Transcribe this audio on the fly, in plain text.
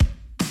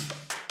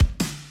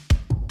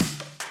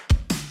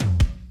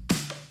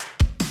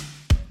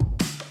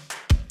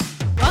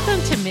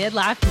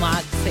Midlife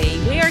Moxie.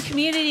 We are a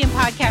community and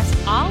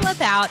podcast all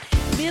about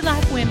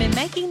midlife women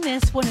making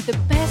this one of the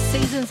best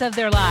seasons of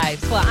their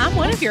lives. Well, I'm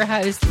one of your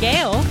hosts,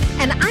 Gail.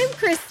 And I'm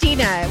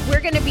Christina.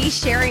 We're going to be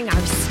sharing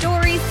our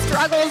stories,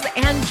 struggles,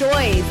 and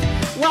joys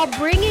while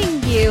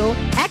bringing you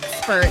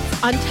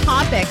experts on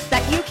topics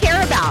that you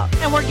care about.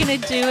 And we're going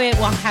to do it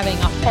while having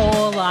a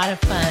whole lot of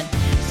fun.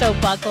 So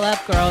buckle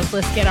up, girls.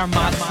 Let's get our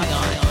Moxie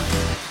on.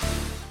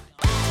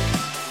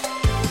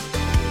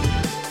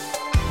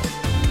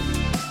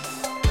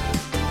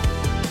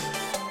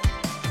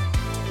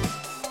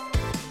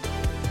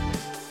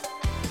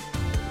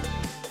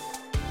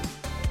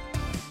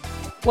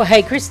 Well,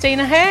 hey,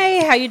 Christina.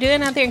 Hey, how you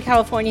doing out there in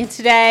California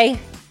today?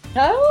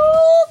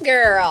 Oh,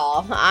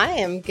 girl. I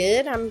am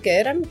good. I'm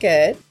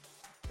good.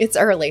 It's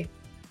early.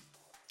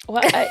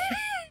 Well,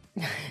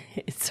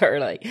 it's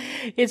early.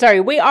 It's early.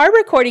 We are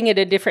recording at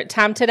a different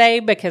time today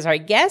because our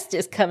guest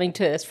is coming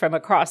to us from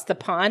across the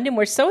pond, and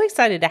we're so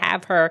excited to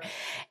have her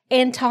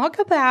and talk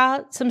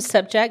about some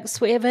subjects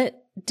we haven't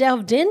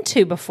delved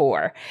into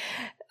before.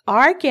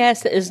 Our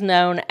guest is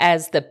known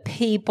as the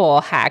people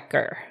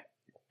hacker.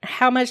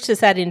 How much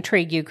does that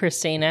intrigue you,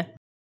 Christina?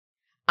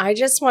 I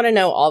just want to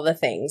know all the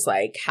things,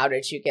 like how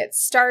did you get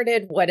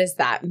started? What does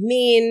that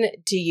mean?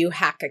 Do you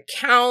hack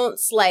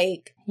accounts?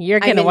 Like, you're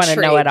going to want to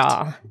know it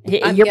all.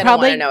 I'm going to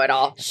want to know it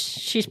all.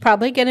 She's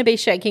probably going to be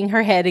shaking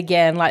her head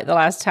again like the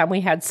last time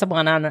we had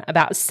someone on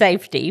about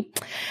safety.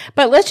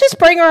 But let's just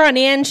bring her on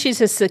in. She's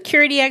a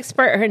security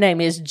expert. Her name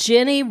is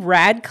Jenny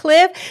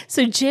Radcliffe.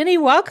 So Jenny,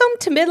 welcome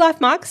to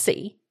Midlife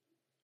Moxie.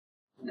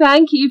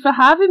 Thank you for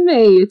having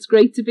me. It's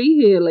great to be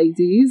here,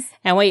 ladies.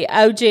 And we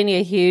owe Jenny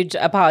a huge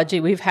apology.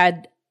 We've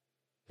had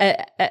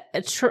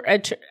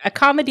a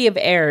comedy of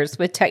errors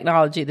with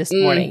technology this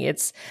morning.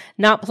 It's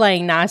not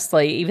playing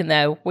nicely, even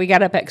though we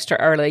got up extra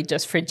early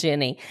just for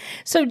Jenny.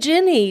 So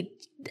Jenny,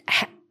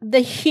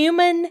 the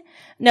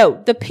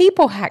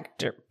people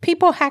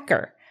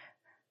hacker.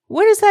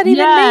 What does that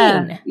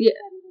even mean? Yeah.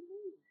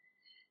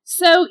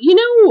 So,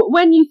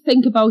 when you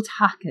think about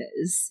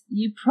hackers,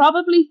 you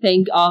probably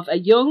think of a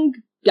young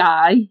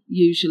guy,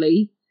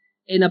 usually,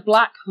 in a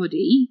black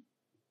hoodie,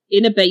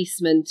 in a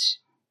basement,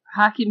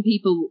 hacking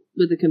people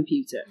with a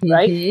computer,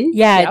 right? Mm-hmm.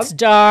 Yeah, yep. It's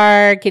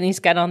dark, and he's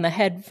got on the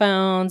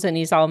headphones, and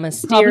he's all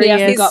mysterious. Probably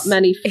hasn't got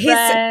many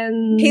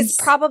friends. He's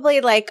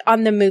probably like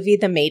on the movie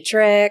The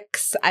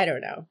Matrix. I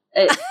don't know.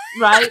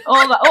 Right?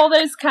 All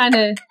those kind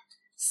of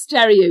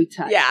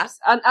stereotypes. Yeah.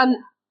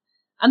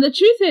 And the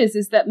truth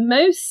is that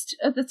most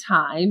of the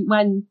time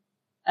when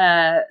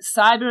a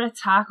cyber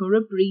attack or a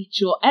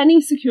breach or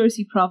any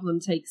security problem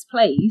takes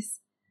place,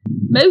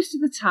 most of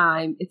the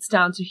time it's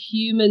down to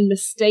human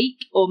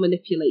mistake or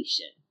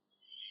manipulation.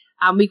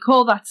 And we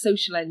call that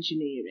social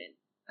engineering.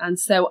 And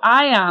so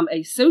I am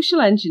a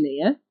social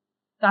engineer.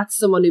 That's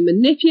someone who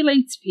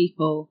manipulates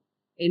people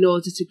in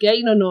order to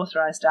gain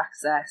unauthorized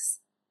access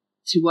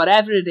to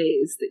whatever it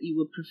is that you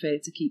would prefer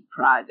to keep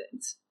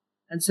private.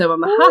 And so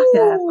I'm a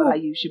hacker, but I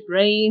use your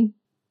brain.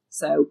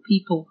 So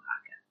people hacker.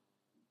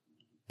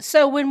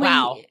 So when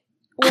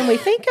we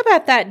think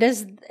about that,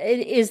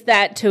 is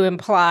that to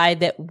imply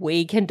that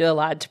we can do a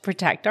lot to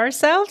protect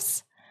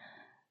ourselves?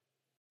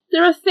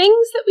 There are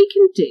things that we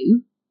can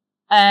do.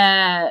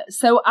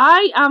 So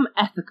I am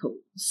ethical.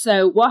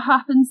 So what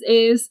happens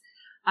is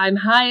I'm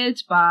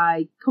hired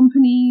by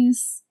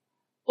companies,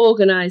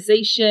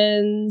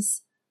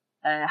 organizations,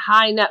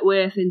 high net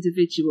worth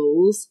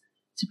individuals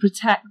to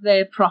protect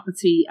their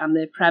property and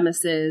their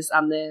premises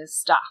and their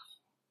staff.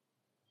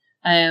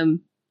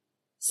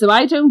 So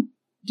I don't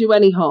do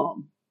any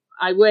harm.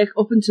 I work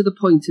up until the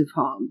point of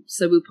harm.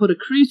 So we'll put a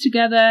crew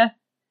together,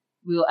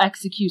 we'll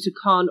execute a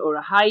con or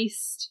a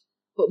heist,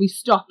 but we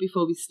stop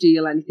before we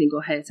steal anything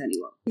or hurt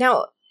anyone.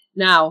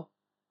 Now,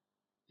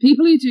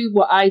 people who do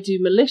what I do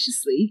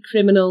maliciously,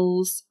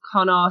 criminals,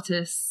 con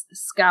artists,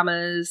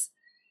 scammers,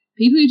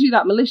 people who do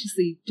that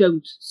maliciously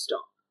don't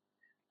stop.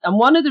 And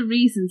one of the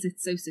reasons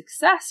it's so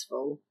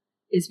successful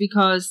is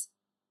because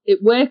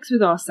it works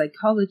with our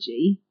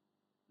psychology,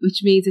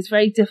 which means it's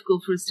very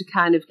difficult for us to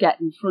kind of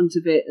get in front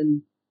of it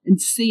and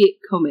see it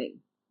coming,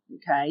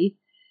 okay?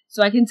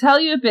 So I can tell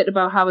you a bit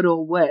about how it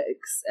all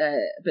works a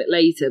bit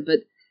later,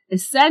 but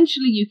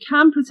essentially you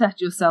can protect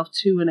yourself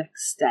to an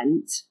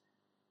extent,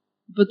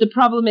 but the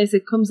problem is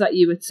it comes at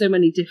you in so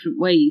many different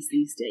ways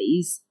these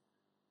days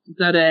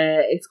that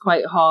it's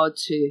quite hard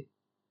to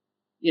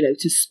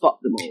spot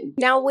them all.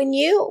 Now, when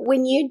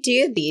you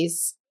do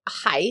these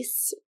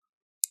heists,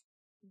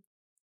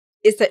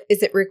 is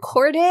it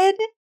recorded?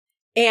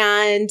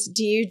 And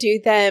do you do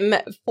them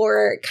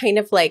for kind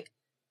of like,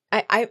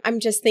 I'm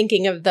just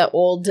thinking of the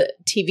old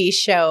TV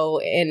show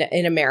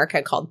in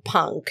America called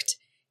Punk'd.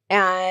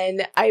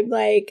 And I'm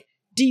like,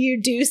 do you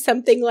do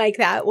something like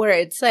that where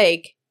it's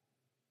like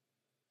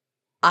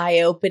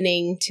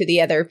eye-opening to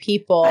the other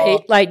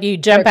people? Like you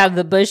jump out of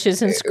the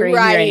bushes and scream,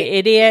 right. You're an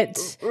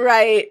idiot.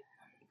 Right.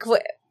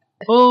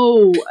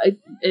 No.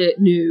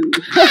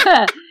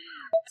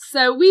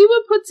 So we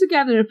would put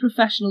together a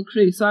professional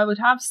crew. So I would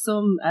have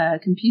some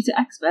computer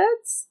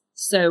experts.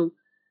 So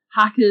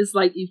hackers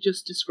like you've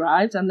just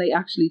described, and they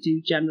actually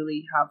do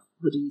generally have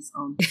hoodies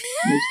on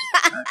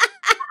most of the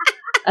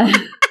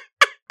time.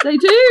 They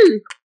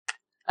do.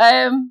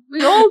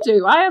 We all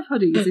do. I have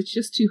hoodies. It's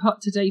just too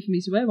hot today for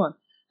me to wear one.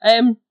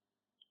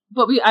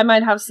 But I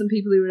might have some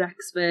people who are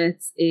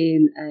experts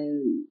in,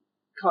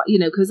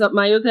 because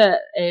my other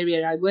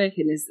area I work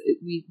in is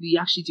we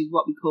actually do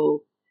what we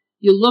call,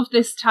 you'll love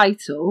this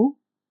title.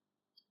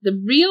 The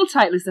real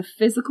title is a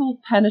physical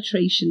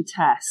penetration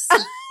test.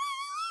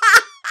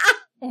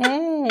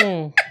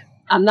 And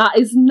that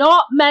is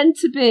not meant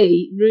to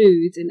be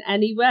rude in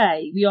any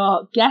way. We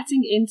are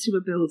getting into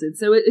a building.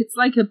 So it's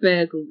like a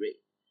burglary.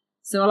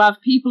 So I'll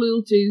have people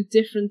who'll do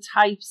different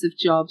types of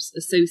jobs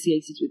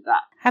associated with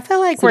that. I feel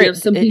like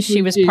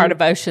she was part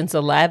of Ocean's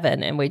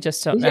 11 and we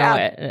just don't know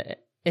it.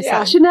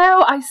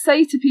 I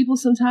say to people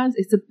sometimes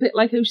it's a bit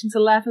like Ocean's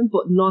 11,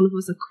 but none of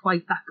us are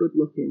quite that good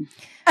looking.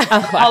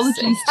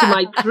 Apologies to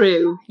my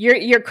crew.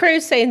 Your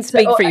crew's saying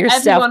speak for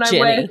yourself, everyone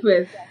Jenny. I work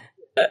with.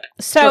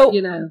 So,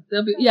 but,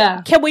 they'll be,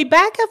 yeah. Can we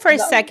back up for a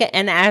second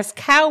and ask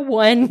how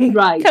one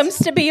comes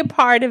to be a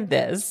part of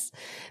this?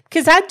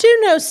 Because I do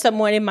know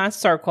someone in my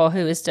circle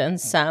who has done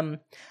some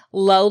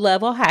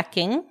low-level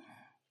hacking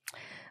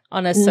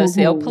on a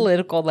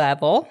socio-political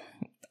level,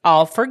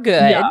 all for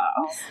good. Yeah.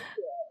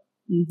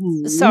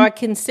 Mm-hmm. So I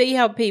can see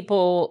how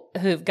people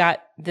who've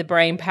got the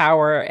brain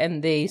power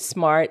and the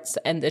smarts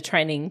and the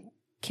training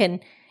can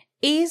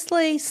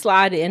easily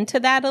slide into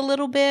that a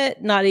little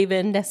bit, not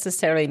even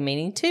necessarily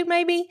meaning to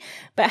maybe.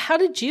 But how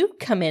did you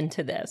come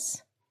into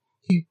this?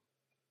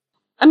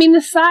 I mean, the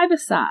cyber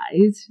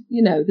side,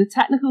 the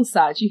technical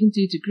side, you can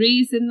do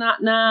degrees in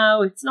that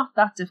now. It's not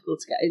that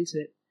difficult to get into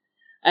it.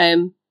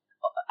 And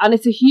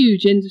it's a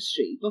huge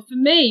industry. But for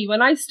me,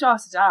 when I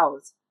started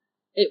out,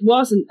 it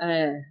wasn't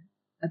a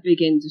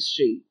big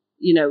industry.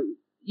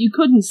 You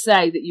couldn't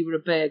say that you were a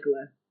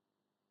burglar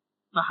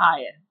for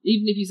hire.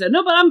 Even if you said,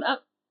 no, but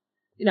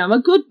I'm a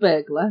good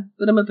burglar,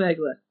 but I'm a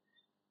burglar.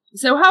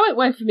 So how it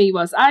worked for me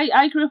was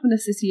I grew up in a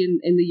city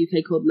in the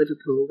UK called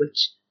Liverpool,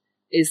 which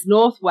is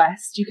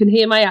northwest. You can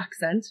hear my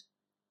accent.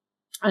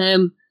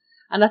 And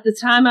at the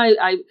time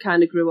I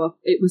kind of grew up,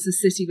 it was a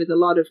city with a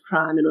lot of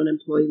crime and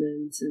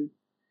unemployment, and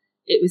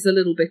it was a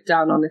little bit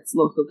down on its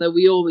luck, although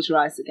we always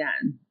rise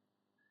again.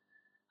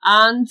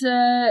 And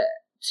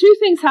two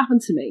things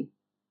happened to me.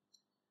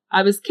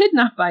 I was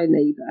kidnapped by a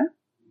neighbour.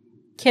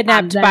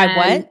 Kidnapped by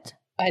what?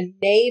 A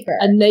neighbour.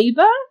 A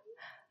neighbour.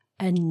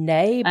 A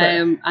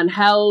neighbour. And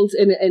held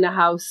in a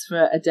house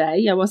for a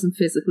day. I wasn't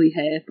physically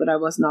hurt, but I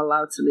was not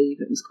allowed to leave.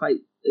 It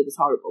was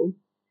horrible.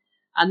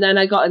 And then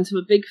I got into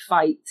a big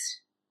fight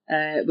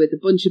with a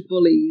bunch of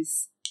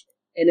bullies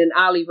in an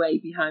alleyway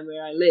behind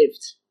where I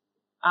lived.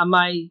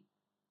 And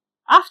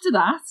after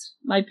that,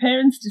 my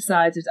parents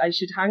decided I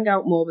should hang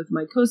out more with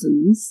my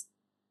cousins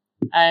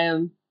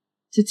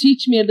to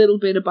teach me a little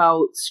bit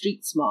about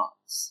street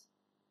smarts.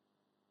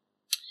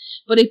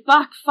 But it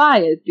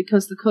backfired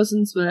because the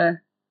cousins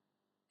were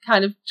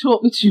kind of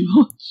taught me too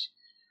much.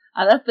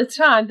 And at the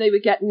time, they were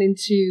getting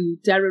into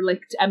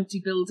derelict,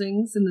 empty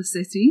buildings in the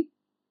city.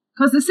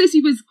 Because the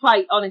city was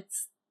quite on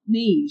its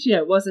knees,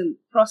 it wasn't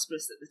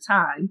prosperous at the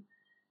time.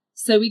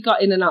 So we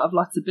got in and out of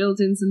lots of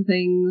buildings and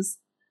things.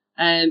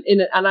 And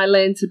I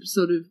learned to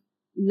sort of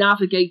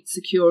navigate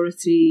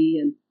security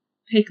and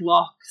pick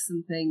locks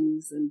and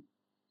things.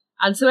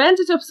 And so I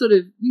ended up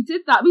we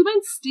did that. We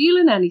weren't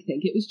stealing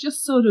anything. It was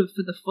just sort of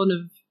for the fun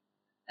of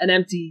an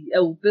empty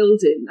old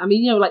building. I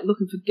mean, like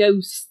looking for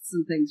ghosts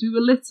and things. We were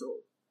little.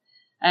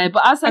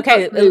 But as I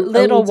got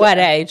little older, what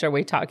age are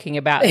we talking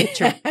about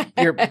that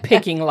you're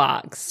picking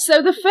locks?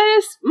 So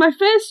my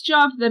first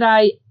job that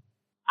I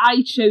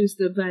chose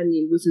the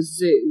venue was a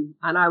zoo,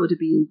 and I would have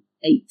been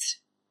 8.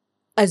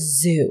 A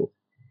zoo.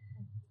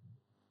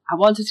 I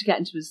wanted to get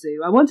into a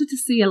zoo. I wanted to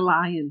see a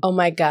lion. Oh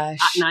my gosh.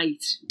 At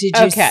night. Did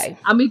you? Okay.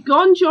 And we'd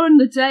gone during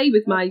the day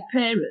with my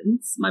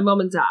parents, my mum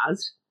and dad,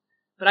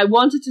 but I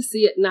wanted to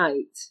see at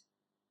night.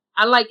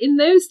 And like in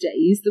those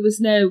days, there was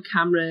no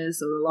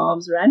cameras or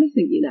alarms or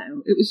anything,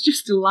 It was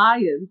just a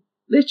lion,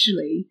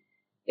 literally,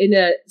 in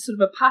a sort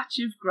of a patch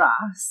of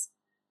grass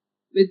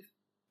with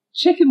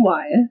chicken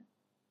wire.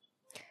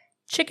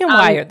 Chicken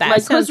wire,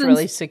 that sounds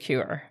really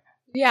secure.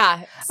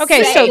 Yeah.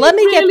 Okay, so let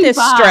me get this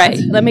straight.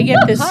 Let me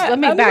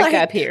back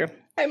up here.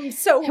 I'm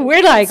so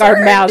We're like,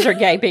 our mouths are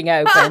gaping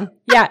open.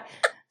 Yeah.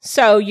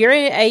 So you're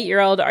an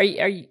 8-year-old.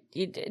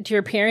 Do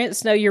your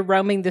parents know you're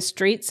roaming the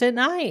streets at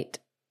night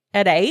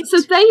at 8?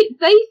 So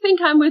they think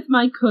I'm with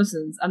my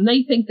cousins, and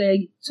they think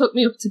they took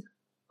me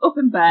up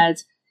in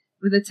bed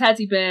with a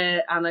teddy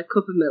bear and a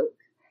cup of milk.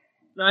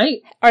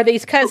 Right? Are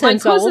these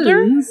cousins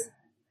older?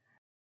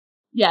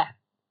 Yeah,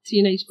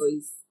 teenage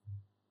boys.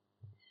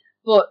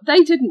 But they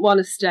didn't want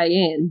to stay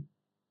in.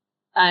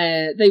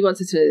 They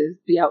wanted to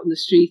be out in the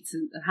streets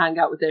and hang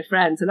out with their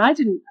friends, and I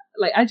didn't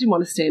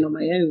want to stay in on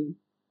my own.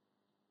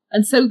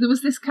 And so there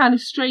was this kind of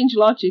strange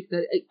logic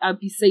that I'd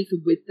be safer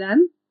with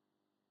them,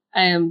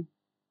 and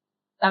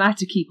I had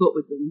to keep up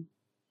with them.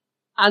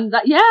 And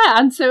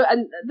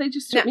and they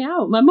just took me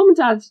out. My mum and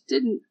dad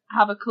didn't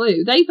have a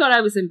clue. They thought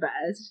I was in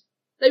bed.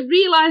 They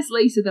realised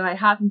later that I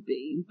hadn't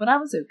been, but I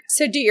was okay.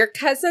 So do your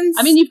cousins?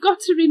 I mean, you've got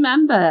to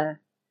remember,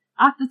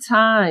 at the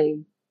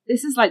time,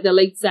 this is like the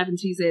late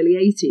 70s, early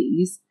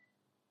 80s.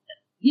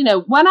 You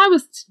know, when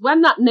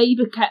that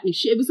neighbour kept me,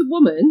 it was a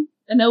woman,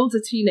 an older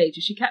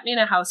teenager. She kept me in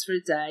her house for a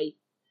day,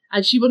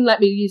 and she wouldn't let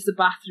me use the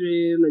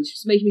bathroom, and she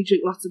was making me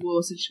drink lots of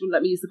water, and she wouldn't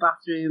let me use the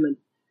bathroom, and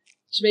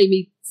she made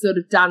me sort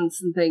of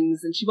dance and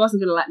things, and she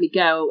wasn't going to let me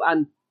go.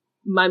 And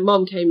my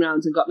mum came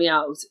round and got me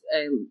out,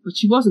 but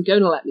she wasn't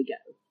going to let me go.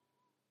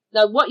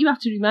 Now, what you have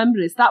to remember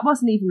is that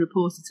wasn't even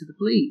reported to the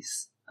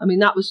police. I mean,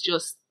 that was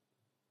just,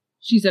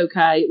 she's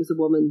okay, it was a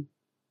woman.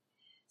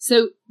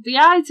 So the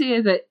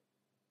idea that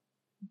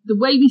the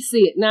way we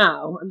see it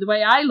now, and the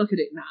way I look at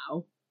it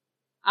now,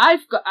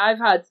 I've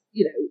had,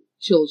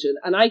 children,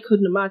 and I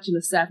couldn't imagine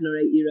a 7 or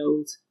 8 year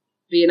old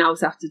being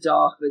out after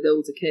dark with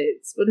older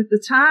kids. But at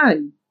the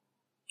time,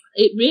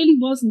 it really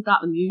wasn't that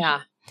unusual.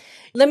 Yeah.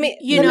 Let me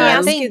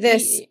ask you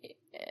this.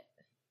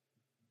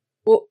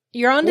 Well,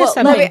 you're onto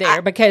something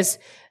there, because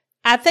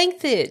I think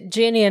that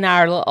Jenny and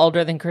I are a little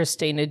older than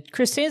Christina.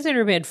 Christina's in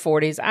her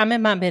mid-40s. I'm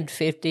in my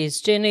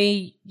mid-50s.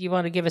 Jenny, you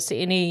want to give us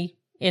any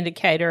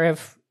indicator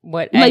of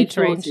what age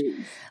range?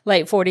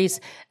 Late 40s.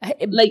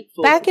 Late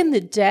 40s. Back in the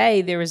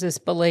day, there was this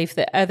belief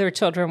that other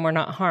children were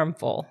not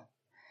harmful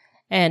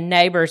and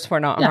neighbors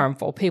were not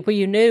harmful. People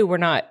you knew were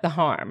not the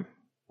harm.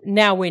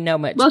 Now we know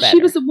much better. Well,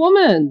 she was a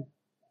woman.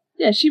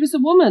 Yeah, she was a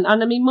woman.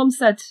 And I mean, my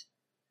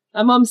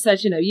mum said,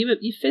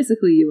 you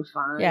physically, you were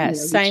fine. Yeah,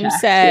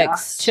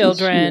 same-sex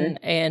children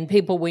and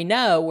people we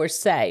know were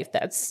safe.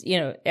 That's,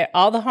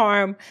 all the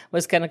harm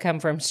was going to come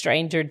from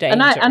stranger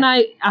danger. And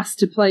I asked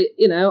to play,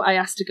 I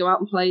asked to go out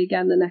and play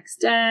again the next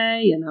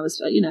day. And I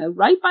was,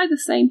 right by the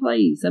same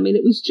place. I mean,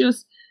 it was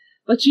just,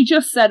 but she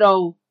just said,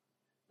 oh,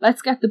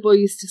 let's get the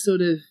boys to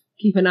sort of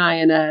keep an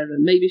eye on her.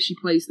 And maybe she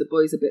plays the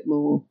boys a bit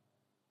more.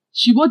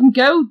 She wouldn't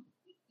go,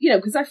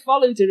 because I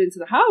followed her into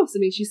the house. I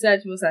mean, she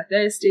said, was I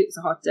thirsty? It was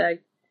a hot day.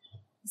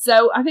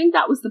 So I think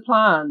that was the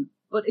plan.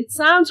 But it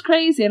sounds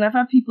crazy, and I've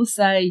had people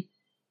say,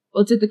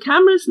 well, did the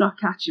cameras not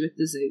catch you at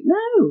the zoo?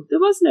 No, there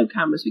was no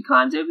cameras. We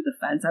climbed over the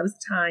fence. I was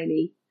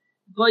tiny.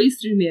 The boys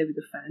threw me over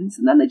the fence,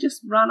 and then they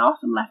just ran off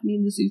and left me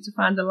in the zoo to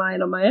find a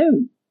lion on my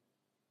own.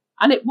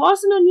 And it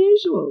wasn't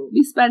unusual.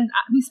 We spent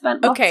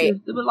lots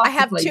of, there were lots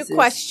of places.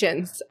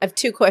 I have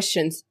two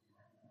questions.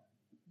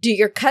 Do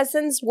your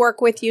cousins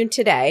work with you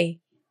today?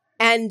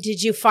 And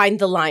did you find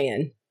the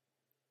lion?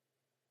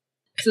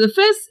 So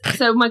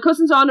my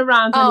cousins aren't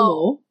around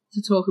anymore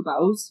to talk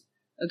about.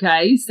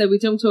 Okay, so we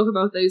don't talk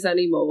about those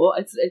anymore.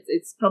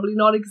 It's probably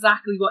not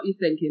exactly what you're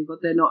thinking, but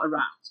they're not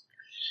around.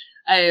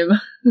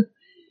 And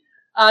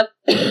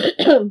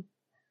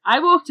I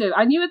walked over.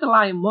 I knew where the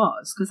lion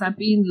was because I'd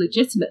been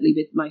legitimately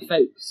with my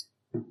folks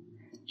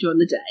during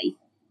the day.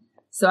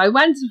 So I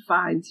went to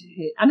find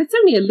it, and it's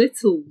only a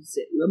little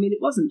zoo. I mean, it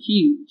wasn't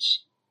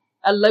huge.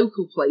 A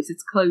local place.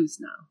 It's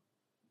closed now.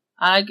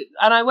 And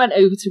I went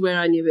over to where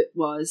I knew it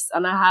was,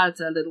 and I had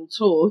a little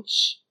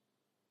torch,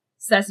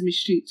 Sesame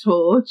Street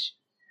torch,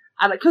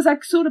 and because I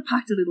sort of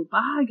packed a little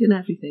bag and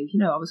everything,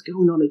 I was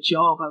going on a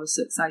job, I was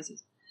so excited.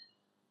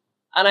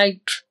 And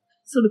I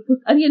sort of put,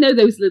 and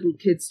those little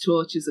kids'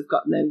 torches have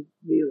got no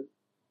real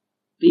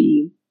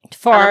beam.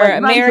 For our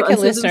American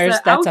listeners,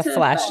 that's a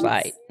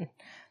flashlight.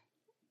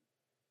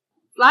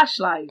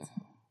 Flashlight.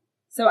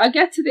 So I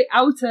get to the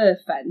outer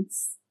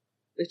fence,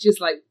 which is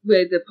like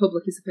where the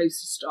public is supposed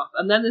to stop.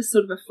 And then there's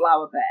sort of a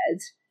flower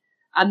bed.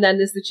 And then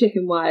there's the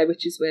chicken wire,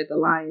 which is where the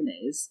lion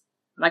is.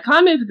 And I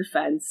climb over the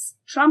fence,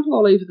 trample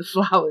all over the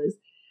flowers,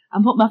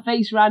 and put my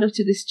face right up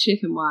to this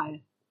chicken wire.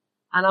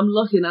 And I'm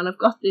looking, and I've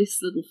got this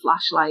little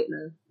flashlight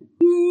now.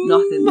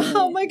 Nothing there.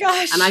 Oh my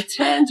gosh. And I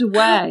turned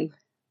away.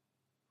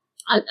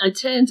 I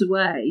turned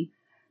away.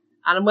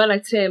 And when I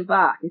turned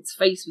back, its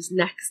face was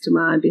next to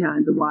mine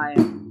behind the wire.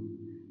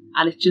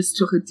 And it just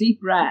took a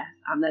deep breath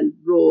and then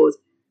roared.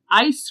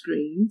 I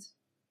screamed,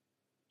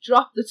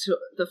 dropped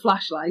the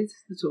flashlight,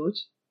 the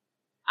torch,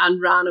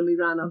 and ran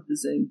off the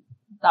zoo.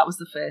 That was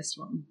the first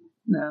one.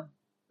 No.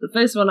 The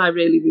first one I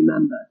really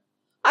remember.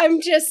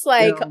 I'm just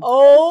like,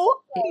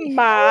 oh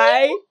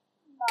my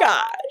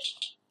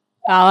gosh.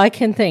 All I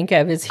can think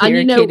of is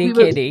here,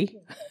 kitty.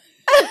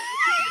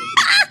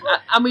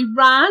 And we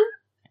ran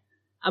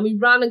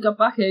and got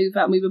back over,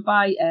 and we were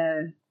by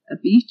a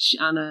beach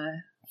and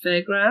a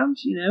fairground,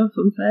 a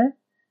fun fair.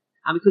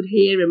 And we could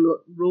hear him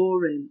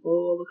roaring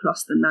all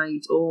across the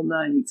night, all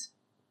night.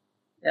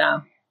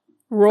 Yeah.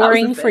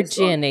 Roaring for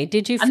Jenny.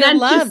 Did you feel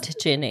loved,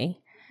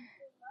 Jenny?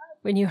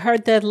 When you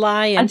heard the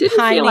lion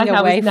pining away from you?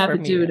 I would never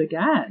do it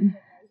again.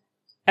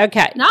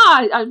 Okay. No,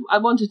 I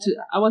wanted to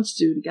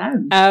do it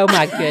again. Oh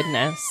my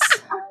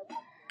goodness.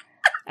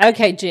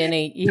 Okay,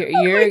 Jenny,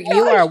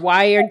 you are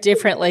wired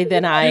differently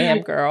than I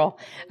am, girl.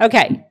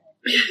 Okay.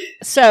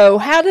 So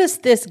how does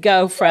this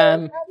go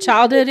from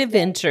childhood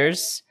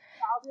adventures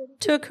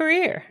to a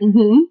career?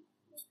 Mm-hmm.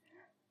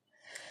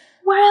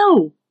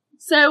 Well,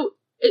 so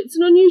it's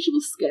an unusual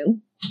skill.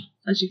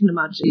 as you can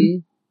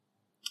imagine.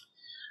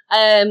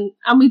 And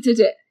we did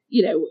it,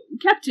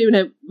 kept doing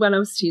it when I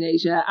was a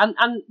teenager. And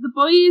the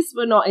boys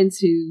were not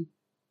into,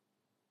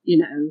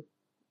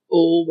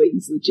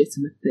 always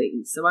legitimate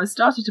things. So I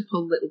started to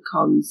pull little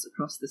cons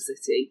across the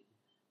city,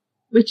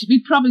 which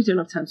we probably don't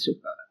have time to talk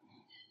about.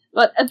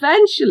 But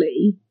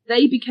eventually,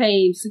 they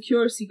became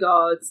security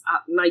guards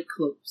at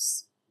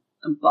nightclubs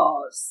and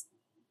bars.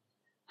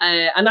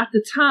 And at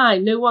the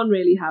time, no one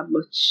really had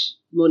much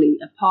money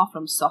apart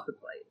from soccer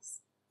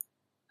players.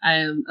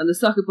 And the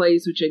soccer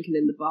players were drinking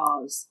in the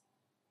bars.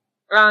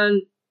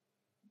 And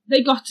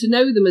they got to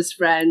know them as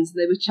friends.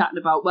 They were chatting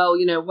about, well,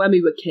 when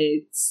we were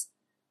kids,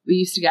 we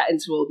used to get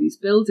into all these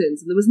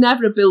buildings. And there was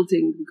never a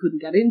building we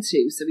couldn't get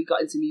into. So we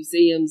got into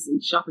museums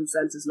and shopping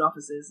centres and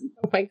offices. And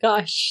Oh my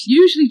gosh.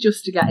 usually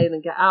just to get in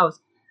and get out.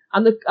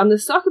 And the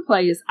soccer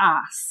players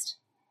asked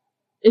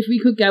if we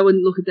could go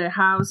and look at their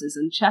houses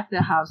and check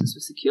their houses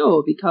were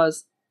secure,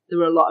 because there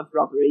were a lot of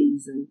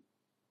robberies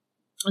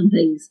and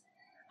things.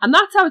 And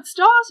that's how it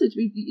started.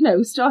 We,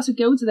 started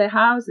going to their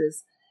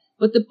houses.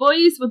 But the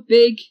boys were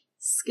big,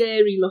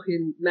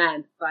 scary-looking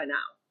men by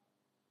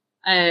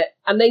now.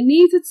 And they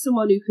needed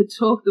someone who could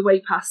talk the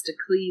way past a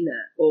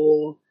cleaner,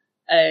 or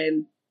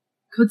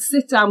could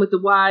sit down with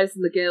the wives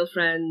and the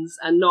girlfriends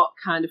and not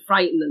kind of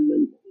frighten them,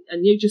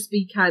 and you just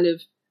be kind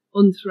of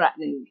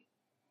unthreatening.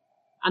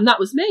 And that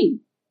was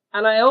me.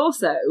 And I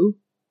also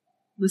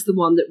was the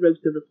one that wrote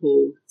the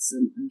reports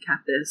and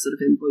kept their sort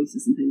of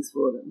invoices and things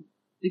for them,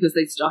 because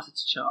they'd started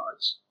to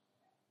charge.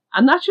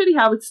 And that's really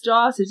how it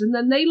started. And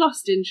then they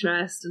lost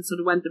interest and sort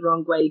of went the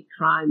wrong way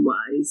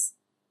crime-wise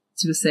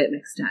to a certain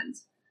extent.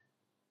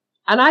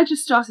 And I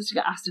just started to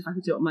get asked if I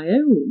could do it on my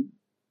own.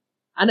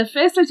 And at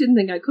first I didn't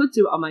think I could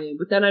do it on my own,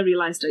 but then I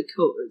realised I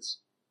could.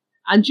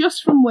 And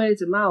just from word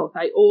of mouth,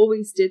 I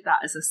always did that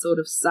as a sort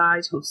of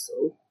side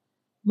hustle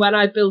when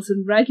I built a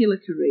regular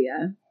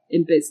career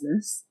in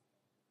business.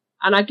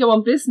 And I'd go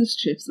on business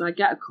trips and I'd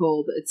get a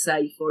call that would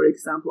say, for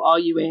example, are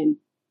you in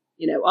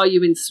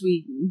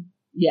Sweden?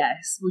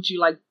 Yes. Would you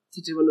like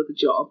to do another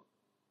job?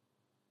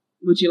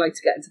 Would you like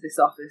to get into this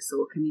office,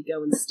 or can you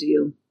go and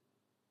steal,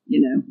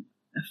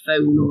 a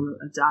phone or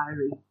a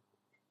diary?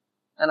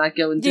 And I'd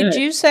go and do it. Did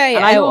you say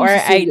or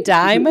a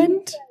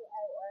diamond?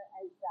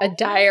 A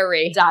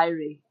diary.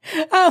 Diary.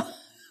 Oh,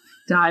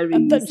 Diaries.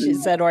 I thought she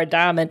said or a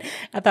diamond.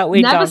 I thought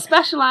we'd never gone.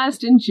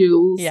 specialised in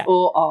jewels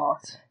or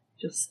art,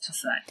 just to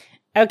say.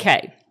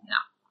 Okay.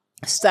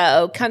 Yeah.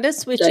 So, kind of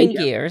switching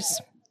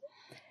gears.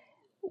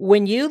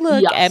 When you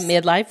look at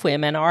midlife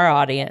women, our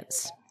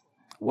audience,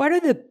 what are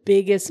the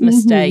biggest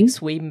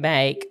mistakes we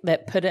make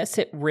that put us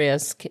at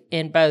risk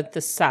in both the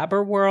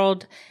cyber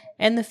world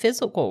and the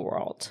physical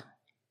world?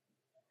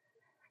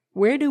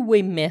 Where do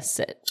we miss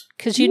it?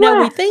 Because,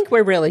 we think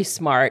we're really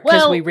smart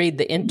because we read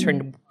the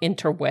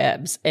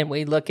interwebs and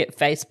we look at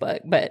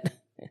Facebook, but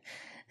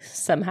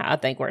somehow I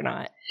think we're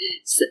not.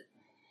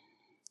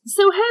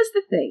 So here's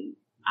the thing.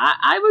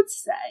 I would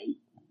say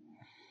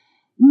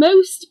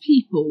most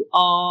people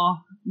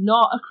are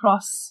not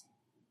across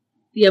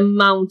the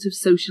amount of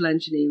social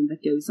engineering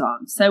that goes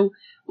on. So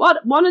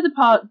one of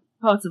the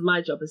parts of my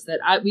job is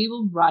that we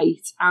will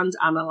write and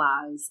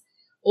analyse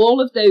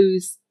all of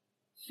those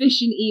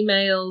phishing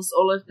emails,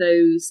 all of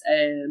those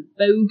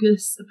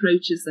bogus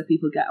approaches that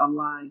people get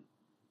online.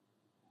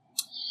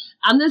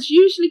 And there's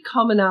usually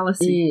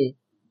commonality.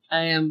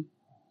 And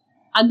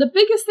the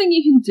biggest thing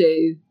you can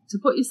do to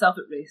put yourself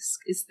at risk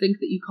is think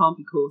that you can't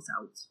be caught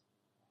out.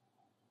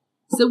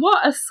 So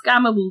what a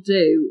scammer will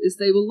do is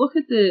they will look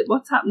at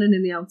what's happening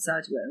in the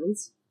outside world,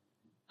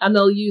 and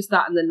they'll use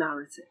that in the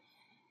narrative.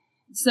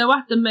 So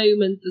at the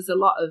moment, there's a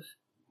lot of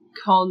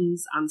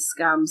cons and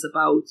scams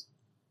about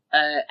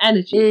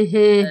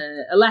energy,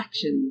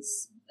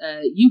 elections,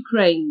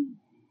 Ukraine.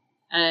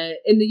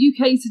 In the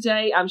UK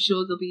today, I'm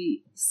sure there'll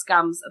be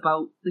scams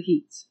about the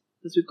heat,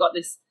 because we've got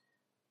this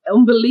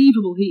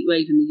unbelievable heat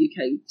wave in the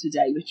UK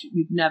today, which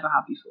we've never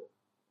had before.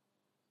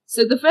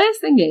 So the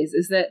first thing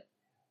is that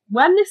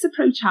when this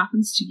approach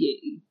happens to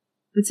you,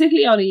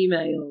 particularly on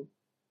email,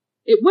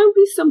 it won't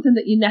be something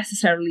that you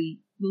necessarily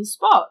will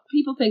spot.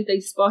 People think they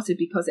spot it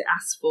because it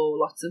asks for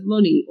lots of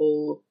money,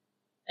 or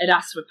it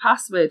asks for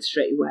passwords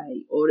straight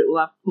away, or it will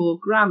have poor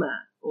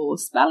grammar or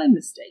spelling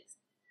mistakes.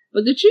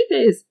 But the truth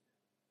is,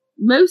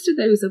 most of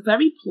those are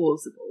very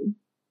plausible.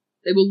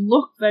 They will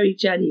look very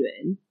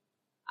genuine,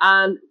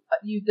 and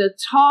the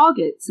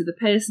target, so the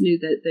person who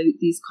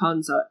these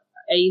cons are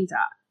aimed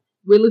at,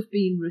 will have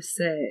been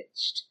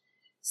researched.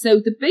 So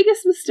the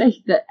biggest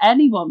mistake that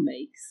anyone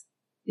makes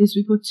is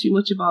we put too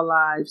much of our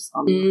lives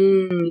on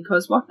it.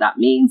 Because what that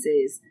means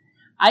is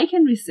I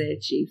can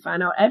research you,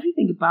 find out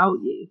everything about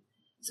you.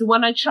 So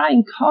when I try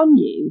and con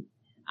you,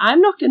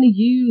 I'm not going to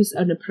use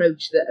an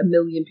approach that a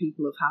million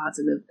people have had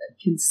and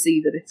can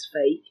see that it's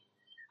fake.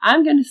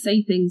 I'm going to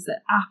say things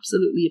that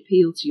absolutely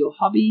appeal to your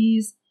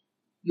hobbies,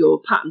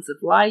 your patterns of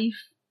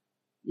life,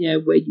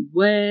 where you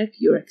work,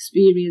 your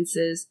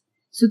experiences,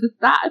 so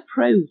that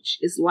approach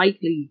is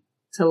likely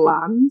to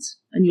land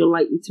and you're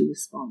likely to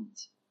respond.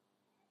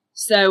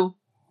 So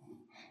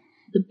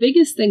the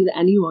biggest thing that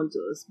anyone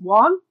does,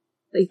 one,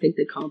 they think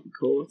they can't be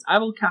caught. I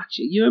will catch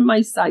you. You're in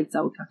my sights,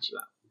 I will catch you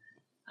out.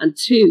 And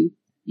two,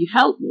 you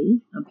help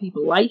me and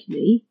people like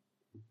me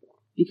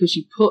because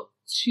you put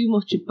too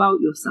much about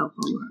yourself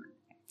online.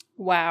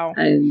 Wow.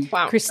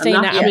 Wow. Christina,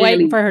 I'm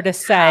waiting for her to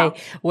say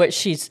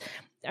what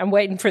I'm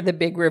waiting for the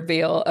big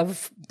reveal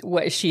of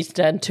what she's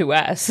done to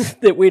us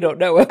that we don't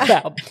know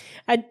about.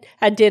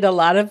 I did a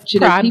lot of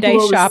Prime Day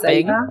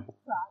shopping.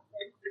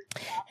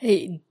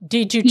 Hey,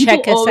 did you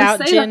check us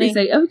out, Jenny? They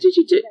say, oh, did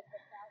you do?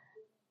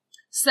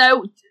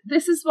 So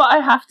this is what I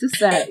have to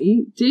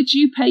say. Did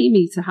you pay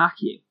me to hack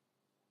you?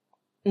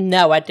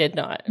 No, I did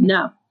not.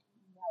 No.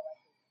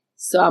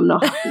 So I'm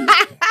not hacking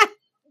you.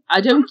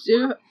 I don't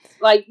do,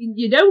 like,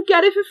 you don't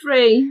get it for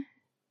free.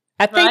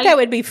 I think that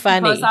would be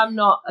funny. Because I'm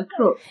not a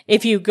crook.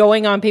 If you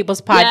going on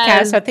people's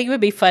podcasts, I think it would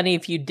be funny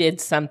if you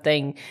did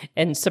something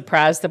and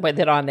surprised them with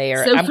it on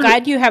air. So I'm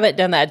glad you haven't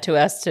done that to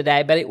us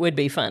today, but it would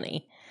be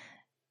funny.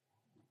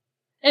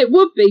 It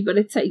would be, but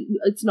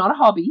it's not a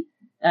hobby.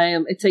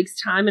 It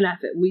takes time and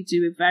effort, and we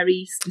do a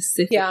very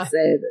specific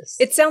service.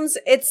 It sounds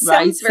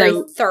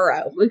very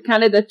thorough. We're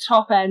kind of the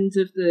top end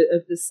of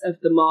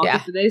the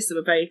market for this, so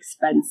we're very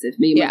expensive.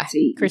 Me and my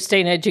team.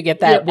 Christina, did you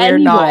get that? We're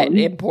not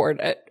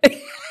important.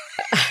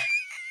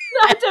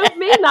 I don't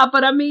mean that,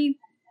 but I mean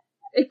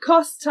it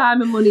costs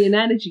time and money and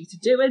energy to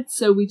do it,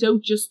 so we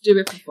don't just do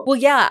it for fun. Well,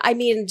 yeah, I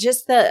mean,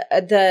 just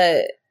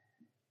the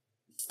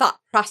thought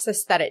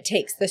process that it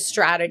takes, the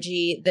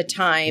strategy, the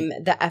time,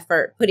 the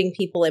effort, putting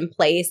people in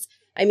place.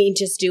 I mean,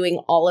 just doing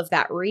all of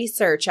that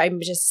research. I'm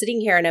just sitting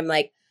here and I'm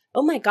like,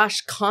 oh my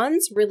gosh,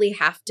 cons really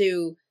have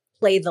to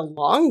play the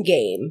long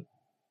game.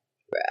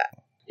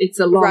 It's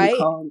a long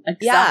con.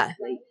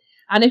 Exactly.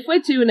 Yeah. And if we're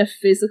doing a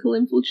physical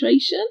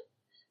infiltration,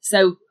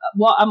 so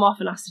what I'm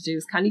often asked to do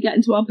is, can you get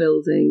into our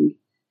building?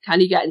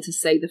 Can you get into,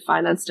 say, the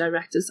finance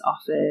director's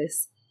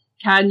office?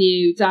 Can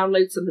you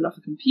download something off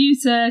a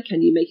computer?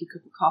 Can you make a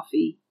cup of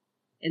coffee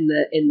in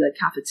the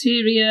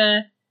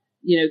cafeteria?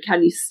 You know,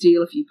 can you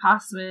steal a few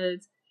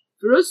passwords?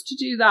 For us to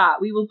do that,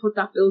 we will put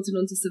that building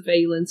under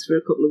surveillance for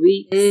a couple of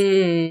weeks.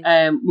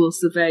 We'll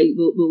survey,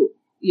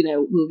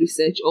 we'll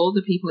research all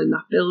the people in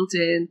that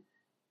building.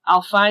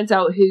 I'll find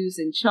out who's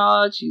in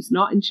charge, who's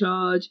not in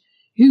charge,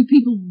 who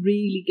people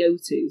really go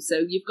to.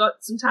 So you've got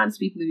sometimes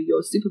people who are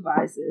your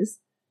supervisors,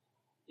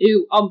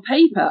 who on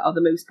paper are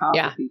the most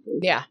powerful people.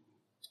 Yeah.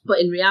 But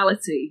in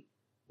reality,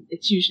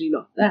 it's usually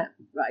not them,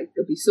 right?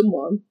 There'll be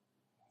someone,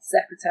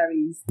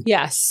 secretaries,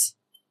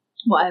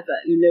 whatever,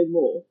 who know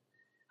more.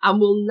 And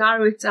we'll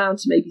narrow it down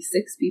to maybe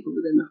 6 people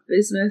within that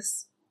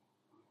business.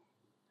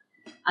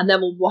 And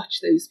then we'll watch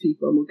those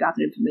people and we'll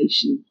gather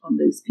information on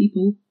those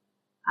people.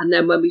 And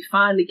then when we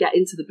finally get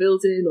into the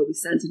building or we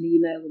send an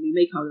email and we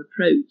make our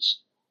approach,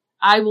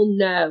 I will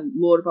know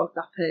more about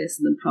that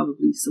person than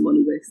probably someone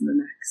who works in the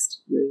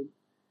next room.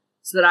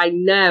 So that I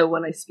know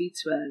when I speak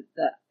to her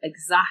that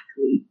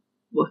exactly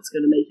what's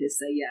going to make her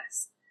say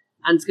yes.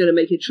 And it's going to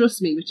make her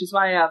trust me, which is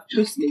why I have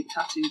trust me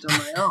tattooed on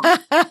my arm.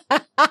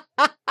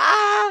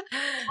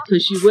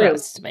 Because you will.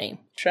 Trust me.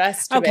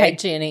 Trust me. Okay,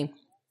 Jenny.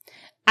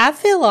 I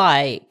feel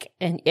like,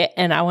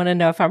 and I want to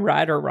know if I'm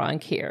right or wrong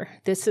here.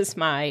 This is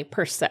my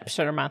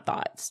perception or my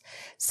thoughts.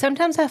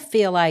 Sometimes I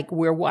feel like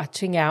we're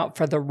watching out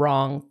for the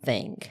wrong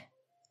thing.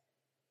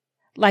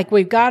 Like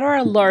we've got our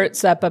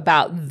alerts up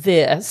about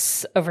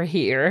this over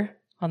here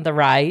on the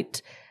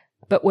right,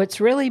 but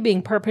what's really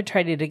being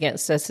perpetrated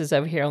against us is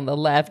over here on the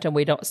left, and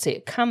we don't see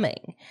it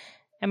coming.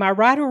 Am I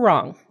right or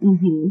wrong?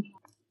 Mm-hmm.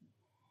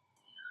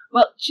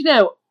 Well, you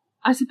know,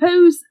 I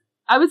suppose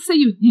I would say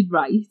you're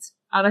right,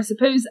 and I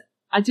suppose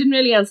I didn't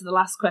really answer the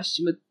last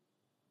question, but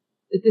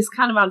this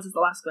kind of answers the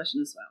last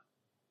question as well.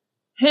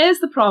 Here's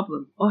the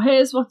problem, or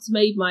here's what's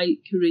made my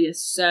career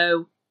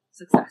so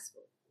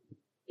successful,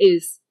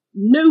 is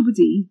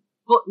nobody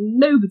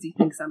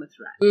thinks I'm a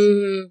threat.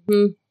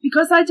 Mm-hmm.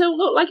 Because I don't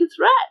look like a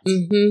threat.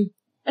 Mm-hmm.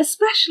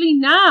 Especially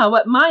now,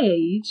 at my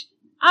age,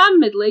 I'm a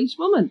middle-aged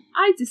woman.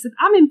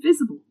 I'm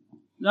invisible,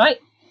 right?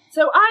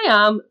 So I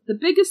am the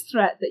biggest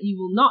threat that you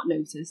will not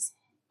notice.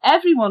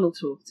 Everyone will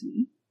talk to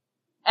me.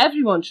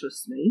 Everyone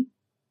trusts me.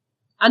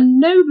 And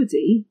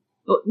nobody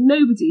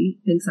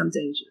thinks I'm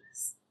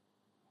dangerous.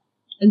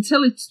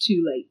 Until it's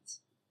too late.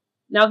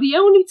 Now, the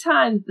only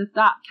time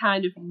that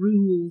kind of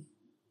rule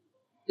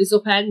is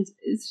upended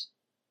is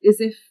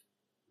if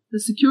the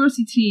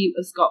security team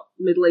has got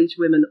middle-aged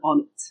women on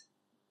it.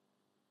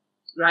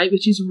 Right?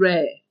 Which is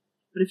rare.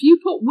 But if you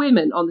put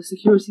women on the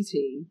security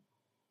team,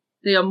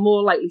 they are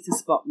more likely to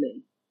spot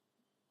me.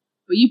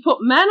 But you put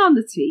men on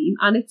the team,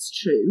 and it's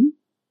true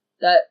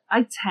that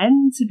I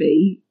tend to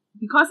be,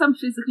 because I'm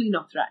physically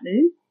not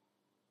threatening,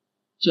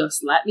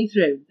 just let me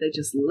through. They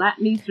just let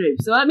me through.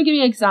 So let me give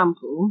you an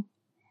example.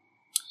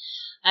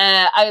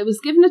 I was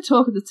given a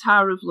talk at the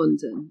Tower of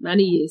London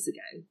many years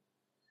ago,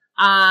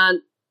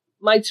 and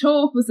my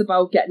talk was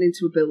about getting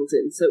into a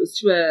building. So it was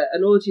to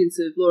an audience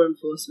of law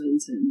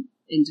enforcement and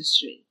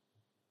industry.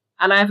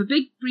 And I have a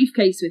big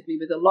briefcase with me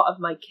with a lot of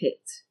my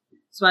kit.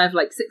 So I have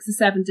like 6 or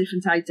 7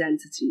 different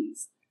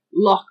identities,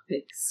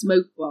 lockpicks,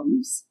 smoke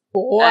bombs,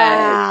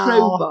 Wow.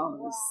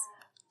 crowbars.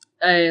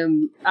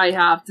 I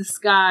have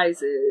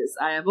disguises.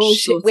 I have all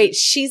sorts. Wait, of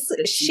she's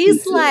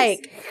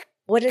like,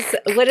 what is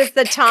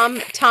the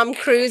Tom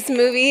Cruise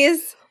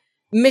movies?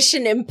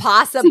 Mission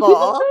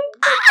Impossible.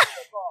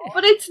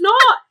 But it's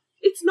not.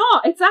 It's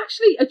not. It's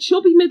actually a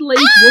chubby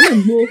middle-aged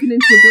woman walking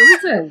into a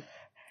building.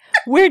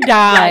 We're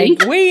dying.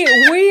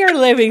 Right? We are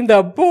living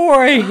the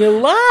boring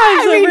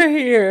lives over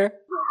here.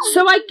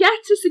 So I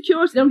get to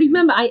security. Now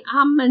remember, I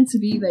am meant to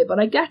be there, but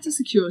I get to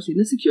security,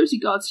 and the security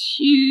guard's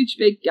huge,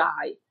 big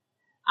guy.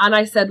 And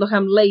I said, look,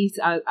 I'm late.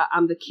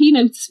 I'm the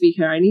keynote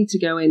speaker. I need to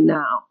go in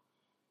now.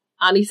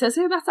 And he says,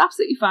 hey, that's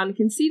absolutely fine. I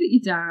can see that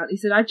you're down. He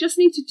said, I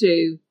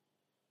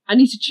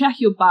need to check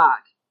your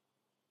bag.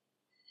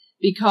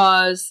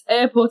 Because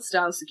airport's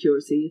down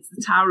security. It's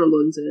the Tower of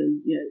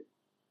London, you know.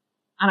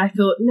 And I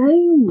thought,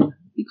 no,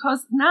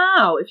 because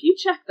now, if you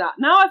check that,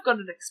 now I've got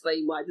to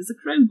explain why there's a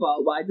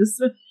crowbar, why there's,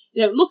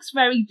 it looks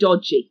very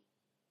dodgy.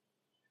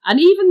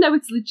 And even though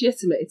it's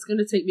legitimate, it's going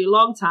to take me a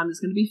long time. There's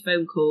going to be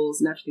phone calls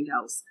and everything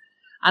else.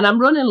 And I'm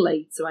running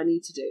late, so I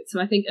need to do it.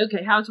 So I think,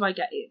 okay, how do I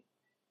get in?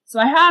 So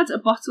I had a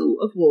bottle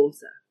of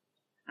water,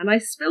 and I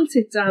spilt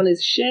it down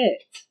his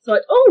shirt. So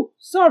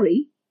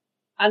sorry.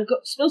 And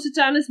spilt it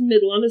down his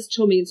middle on his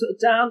tummy and sort of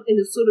down in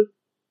his sort of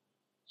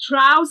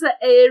trouser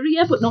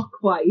area, but not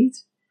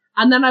quite.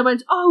 And then I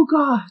went, oh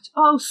God,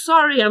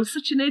 sorry, I'm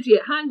such an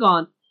idiot, hang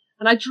on.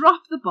 And I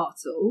dropped the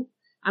bottle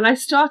and I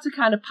start to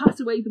kind of pat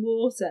away the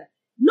water,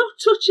 not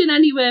touching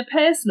anywhere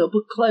personal,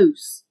 but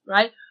close,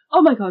 right?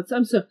 Oh my God,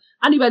 I'm so...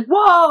 And he went,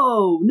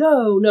 whoa,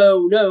 no.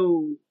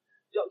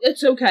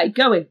 It's okay,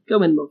 go in,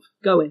 love,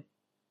 go in.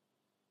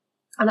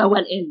 And I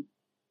went in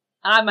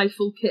and I had my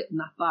full kit in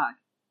that bag.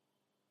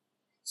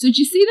 So do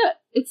you see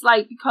that it's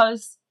like,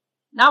 because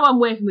now I'm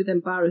working with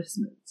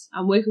embarrassment,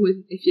 I'm working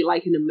with, if you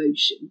like, an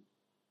emotion,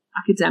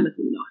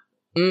 academically not.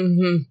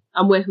 Mm-hmm.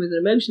 I'm working with an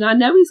emotion. I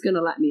know he's going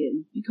to let me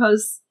in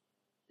because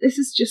this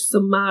is just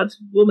some mad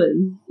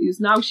woman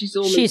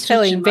she's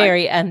feeling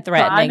very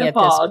unthreatening at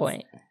this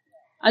point.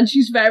 And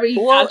she's very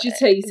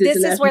agitated.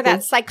 This is where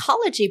that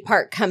psychology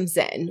part comes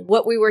in,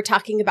 what we were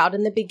talking about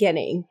in the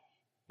beginning.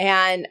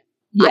 And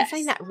yes. I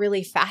find that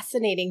really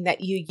fascinating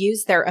that you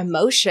use their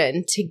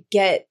emotion to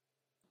get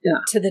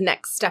to the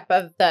next step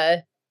of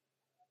the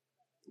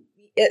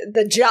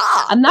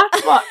job. And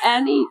that's what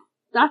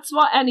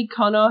any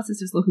con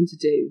artist is looking to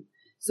do.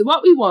 So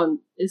what we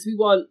want is if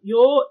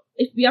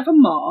we have a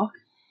mark,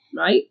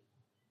 right?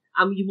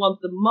 And you want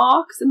the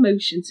mark's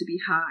emotion to be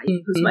high. Mm-hmm.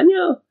 Because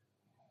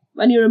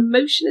when your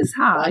emotion is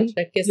high,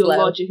 your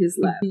logic is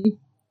low. Mm-hmm.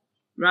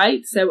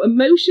 Right? So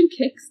emotion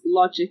kicks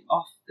logic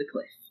off the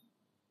cliff.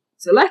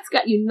 So let's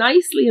get you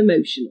nicely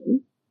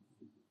emotional.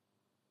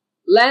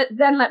 Let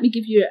me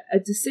give you a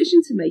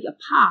decision to make, a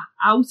path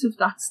out of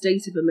that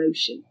state of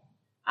emotion.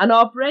 And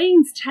our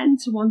brains tend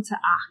to want to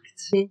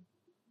act. Mm-hmm.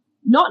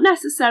 Not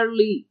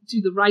necessarily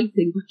do the right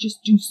thing, but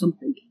just do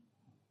something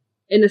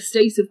in a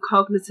state of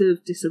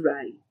cognitive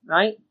disarray,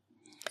 right?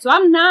 So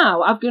I'm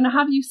going to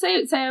have you say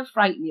I've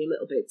frightened you a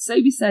little bit.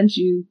 Say we send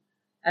you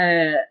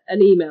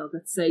an email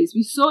that says,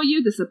 we saw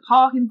you, there's a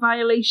parking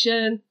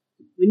violation,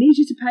 we need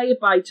you to pay it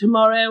by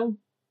tomorrow.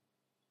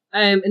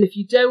 And if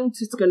you don't,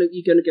 you're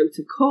going to go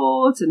to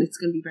court and it's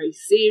going to be very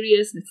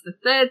serious. And it's the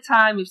third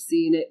time we've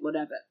seen it,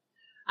 whatever.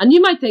 And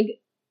you might think,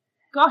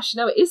 gosh,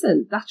 no, it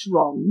isn't. That's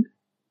wrong.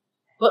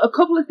 But a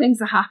couple of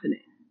things are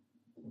happening.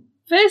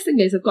 First thing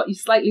is, I've got you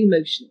slightly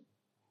emotional.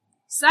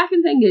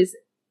 Second thing is,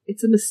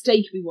 it's a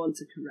mistake we want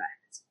to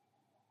correct.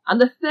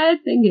 And the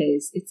third thing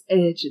is, it's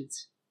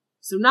urgent.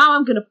 So now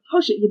I'm going to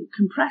push it, you're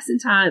compressing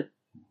time.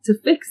 To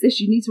fix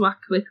this, you need to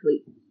act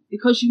quickly.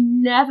 Because you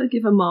never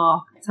give a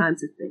mark time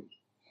to think.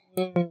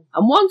 Mm.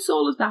 And once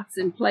all of that's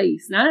in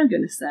place, now I'm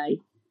going to say,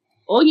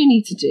 all you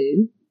need to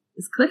do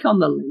is click on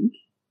the link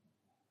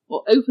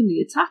or open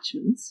the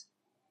attachment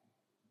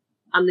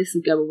and this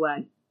will go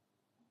away.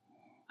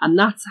 And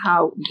that's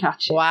how we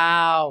catch it.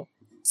 Wow.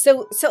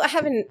 So I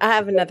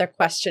have another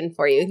question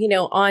for you. You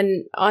know,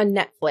 on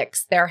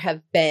Netflix, there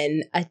have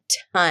been a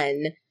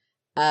ton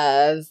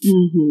of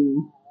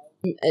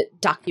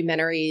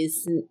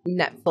documentaries,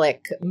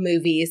 Netflix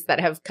movies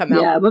that have come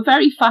out. Yeah, we're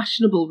very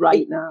fashionable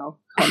right now.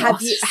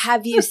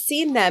 Have you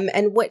seen them,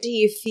 and what do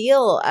you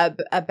feel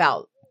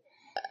about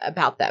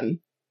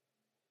them?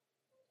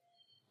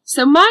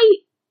 So my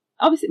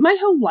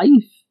whole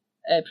life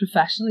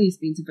professionally has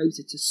been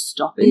devoted to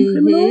stopping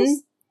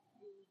criminals.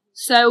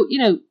 So, you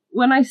know,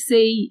 when I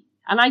see,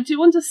 and I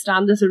do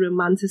understand there's a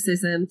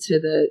romanticism to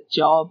the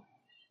job,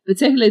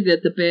 particularly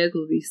the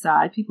burglary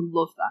side, people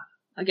love that.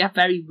 I get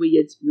very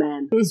weird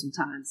men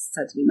sometimes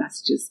send me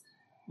messages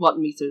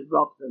wanting me to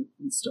rob them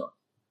and stuff.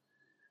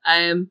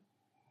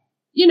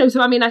 You know,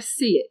 so I mean, I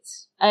see it.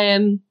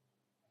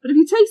 But if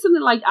you take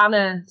something like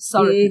Anna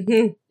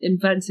Sorokin,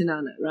 Inventing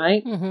Anna,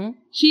 right? Mm-hmm.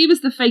 She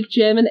was the fake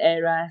German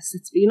heiress.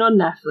 It's been on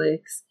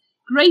Netflix.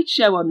 Great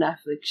show on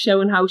Netflix,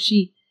 showing how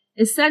she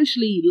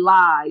essentially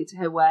lied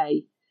her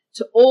way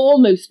to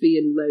almost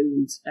being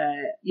loaned,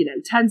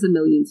 tens of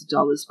millions of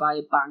dollars by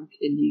a bank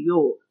in New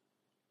York.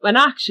 When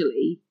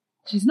actually,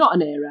 She's not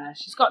an heiress.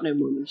 She's got no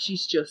money.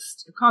 She's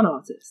just a con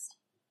artist.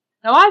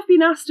 Now, I've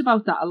been asked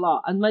about that a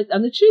lot, and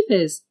the truth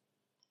is,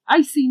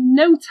 I see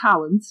no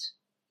talent.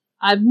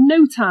 I have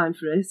no time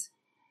for it.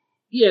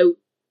 You know,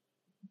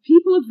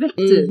 people are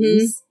victims.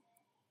 Mm-hmm.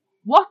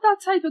 What that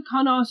type of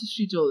con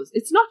artistry does,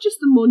 it's not just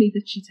the money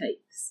that she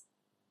takes.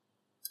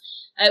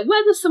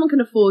 Whether someone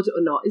can afford it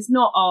or not is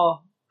not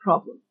our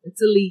problem.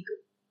 It's illegal.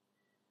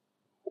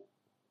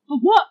 But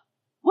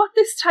what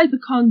this type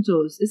of con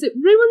does is it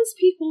ruins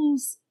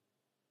people's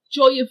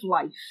joy of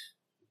life,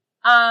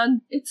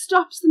 and it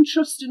stops them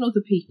trusting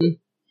other people,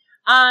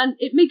 and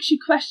it makes you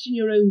question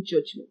your own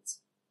judgment.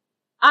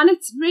 And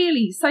it's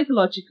really,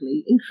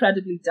 psychologically,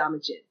 incredibly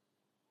damaging.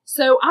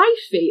 So I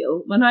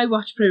feel, when I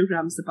watch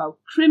programmes about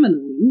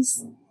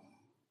criminals,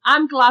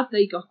 I'm glad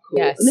they got caught.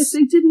 Yes. And if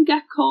they didn't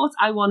get caught,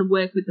 I want to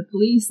work with the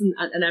police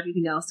and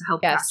everything else to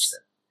help catch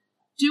them.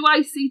 Do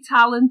I see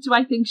talent? Do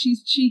I think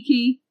she's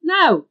cheeky?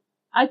 No.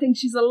 I think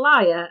she's a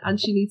liar, and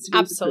she needs to be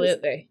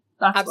absolutely.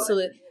 That's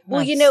absolutely.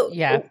 Well, you know,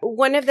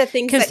 one of the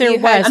things that you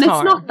had, and it's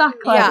not that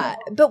clever. Yeah,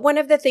 but one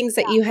of the things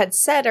that you had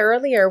said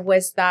earlier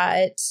was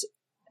that,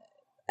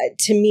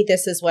 to me,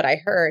 this is what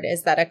I heard,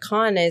 is that a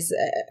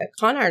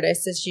con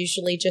artist is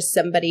usually just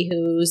somebody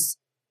who's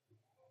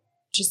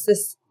just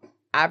this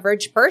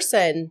average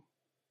person,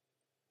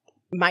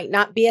 might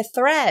not be a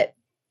threat,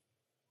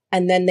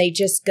 and then they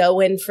just go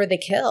in for the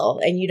kill,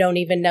 and you don't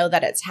even know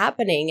that it's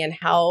happening, and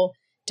how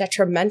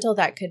detrimental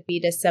that could be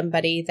to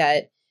somebody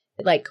that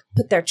like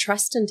put their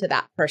trust into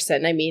that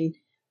person. I mean,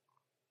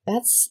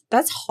 that's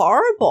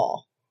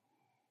horrible.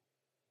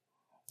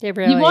 It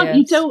really is.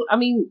 You don't, I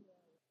mean,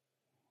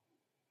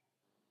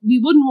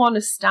 you wouldn't want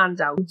to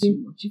stand out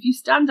too much. If you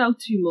stand out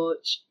too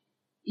much,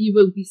 you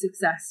won't be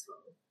successful.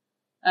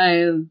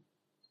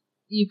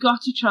 You've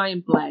got to try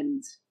and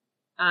blend.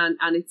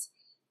 And it's,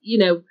 you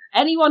know,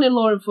 anyone in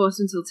law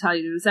enforcement will tell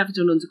you who's ever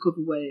done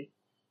undercover work,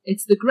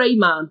 it's the grey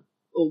man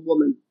or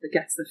woman that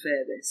gets the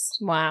furthest.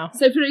 Wow.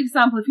 So, for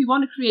example, if you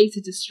want to create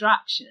a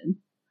distraction,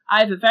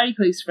 I have a very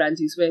close friend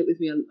who's worked with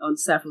me on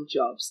several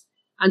jobs,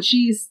 and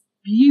she's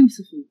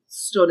beautiful,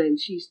 stunning.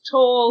 She's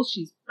tall,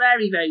 she's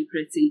very, very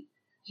pretty.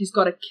 She's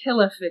got a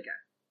killer figure.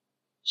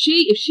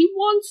 If she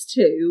wants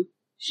to,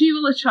 she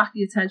will attract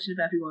the attention of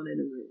everyone in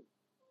a room.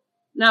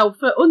 Now,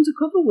 for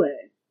undercover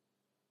work,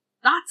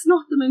 that's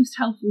not the most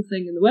helpful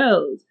thing in the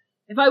world.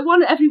 If I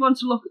want everyone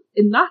to look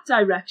in that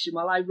direction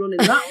while I run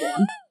in that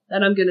one,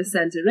 then I'm going to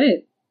send her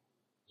in.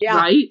 Yeah.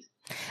 Right?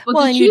 But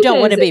well, and you don't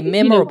want to be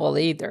memorable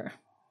either.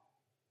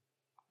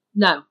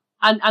 No.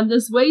 And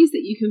there's ways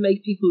that you can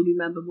make people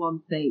remember one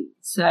thing.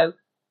 So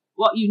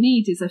what you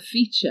need is a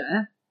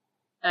feature,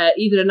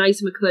 either an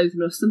item of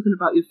clothing or something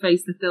about your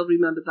face that they'll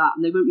remember that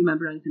and they won't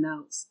remember anything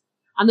else.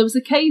 And there was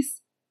a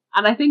case,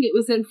 and I think it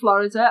was in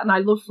Florida, and I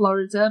love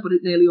Florida, but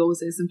it nearly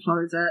always is in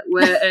Florida,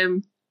 where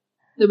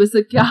there was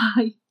a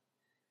guy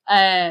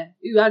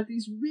who had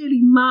these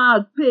really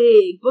mad,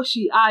 big,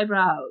 bushy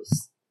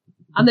eyebrows.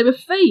 And they were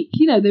fake,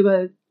 they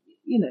were,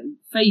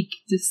 fake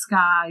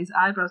disguise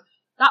eyebrows.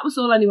 That was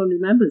all anyone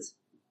remembered.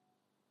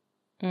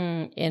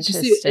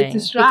 Interesting. It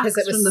distracts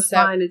from the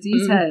finer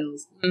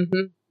details.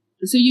 Mm-hmm.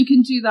 So you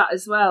can do that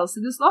as well.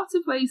 So there's lots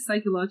of ways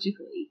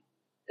psychologically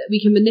that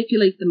we can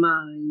manipulate the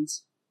mind.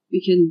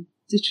 We can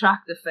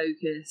detract the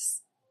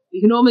focus. We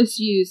can almost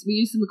use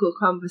something called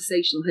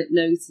conversational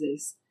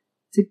hypnosis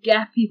to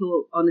get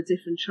people on a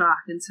different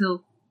track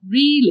until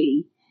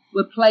really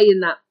we're playing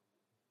that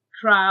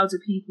crowd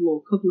of people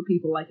or couple of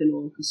people like an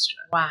orchestra.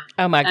 Wow.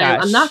 Oh my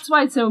gosh. And that's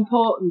why it's so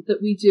important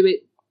that we do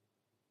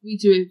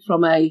it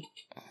from a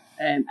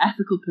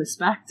ethical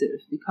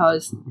perspective,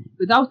 because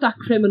without that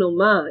criminal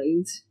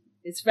mind,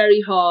 it's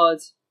very hard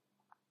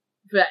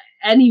for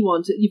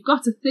anyone you've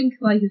got to think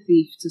like a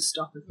thief to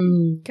stop a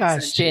thief.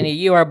 Gosh, Jenny,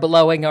 you are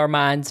blowing our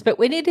minds. But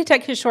we need to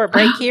take a short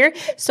break here.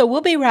 So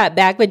we'll be right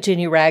back with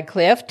Jenny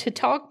Radcliffe to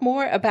talk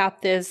more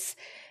about this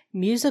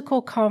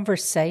musical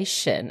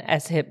conversation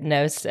as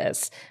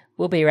hypnosis.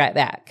 We'll be right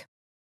back.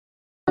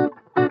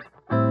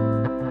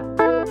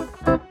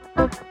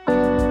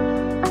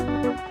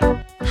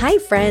 Hi,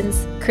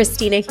 friends.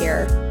 Christina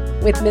here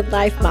with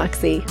Midlife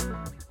Moxie.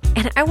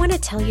 And I want to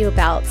tell you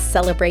about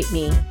Celebrate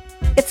Me.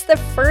 It's the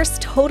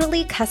first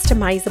totally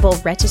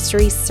customizable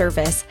registry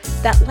service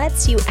that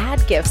lets you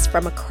add gifts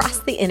from across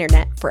the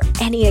internet for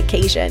any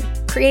occasion.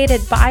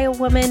 Created by a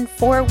woman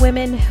for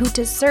women who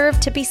deserve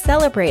to be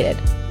celebrated,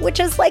 which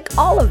is like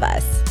all of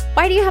us.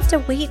 Why do you have to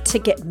wait to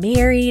get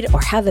married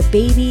or have a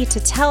baby to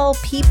tell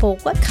people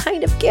what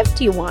kind of gift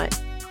you want?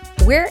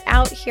 We're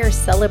out here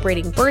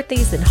celebrating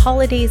birthdays and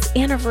holidays,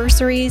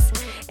 anniversaries,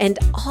 and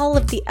all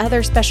of the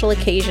other special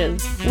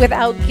occasions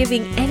without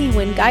giving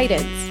anyone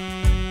guidance.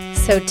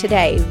 So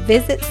today,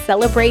 visit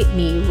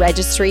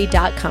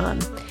CelebrateMeRegistry.com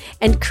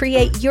and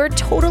create your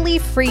totally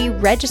free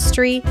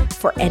registry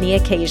for any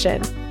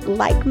occasion,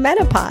 like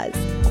menopause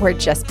or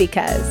just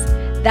because.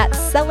 That's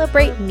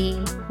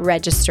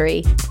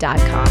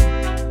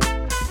CelebrateMeRegistry.com.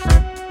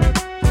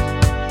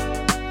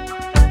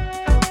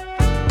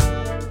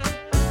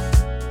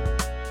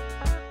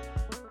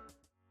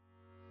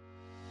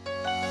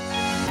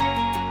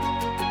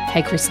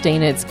 Hey,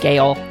 Christina, it's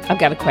Gail. I've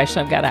got a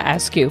question I've got to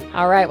ask you.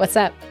 All right, what's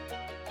up?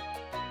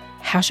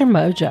 How's your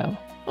mojo?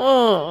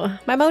 Oh,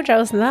 my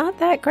mojo's not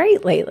that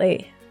great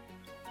lately.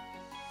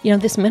 You know,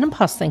 this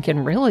menopause thing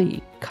can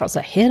really cause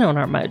a hit on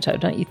our mojo,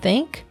 don't you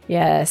think?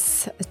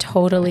 Yes,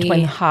 totally.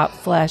 Between hot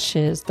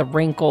flashes, the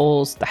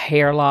wrinkles, the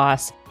hair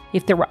loss.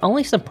 If there were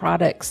only some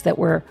products that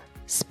were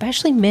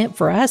specially meant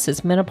for us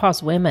as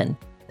menopause women,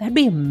 that'd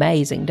be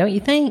amazing, don't you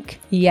think?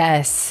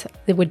 Yes,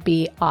 it would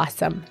be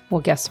awesome.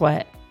 Well, guess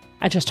what?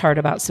 I just heard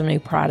about some new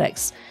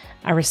products.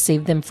 I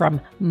received them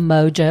from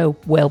Mojo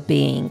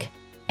Wellbeing,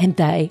 and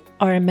they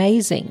are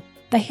amazing.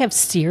 They have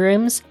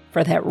serums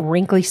for that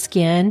wrinkly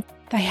skin.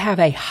 They have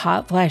a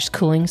hot flash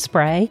cooling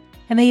spray,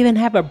 and they even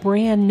have a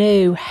brand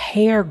new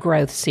hair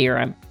growth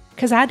serum.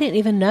 Because I didn't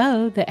even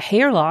know that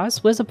hair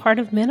loss was a part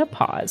of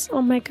menopause.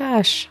 Oh my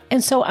gosh.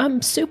 And so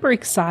I'm super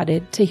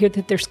excited to hear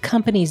that there's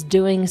companies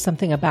doing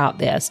something about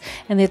this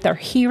and that they're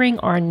hearing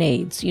our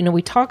needs. You know,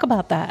 we talk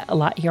about that a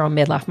lot here on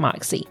Midlife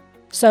Moxie.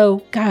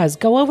 So guys,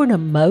 go over to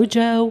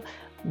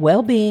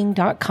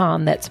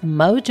mojowellbeing.com. That's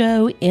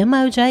Mojo,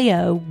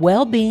 M-O-J-O,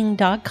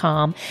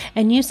 wellbeing.com,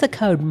 and use the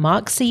code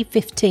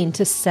MOXIE15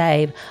 to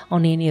save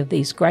on any of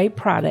these great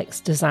products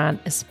designed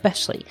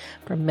especially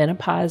for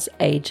menopause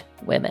age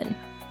women.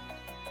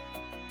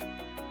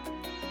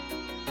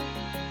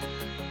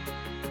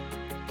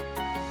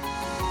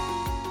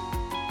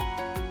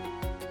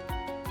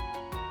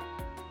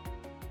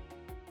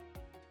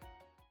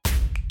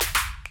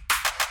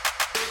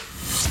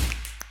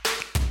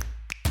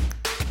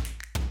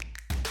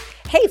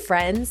 Hey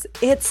friends,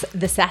 it's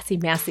the Sassy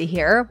Massey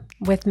here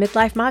with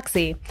Midlife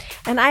Moxie,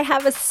 and I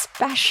have a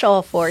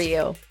special for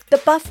you, the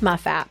Buff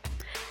Muff app.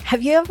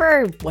 Have you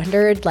ever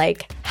wondered,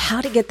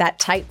 how to get that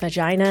tight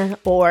vagina?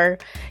 Or,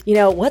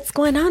 what's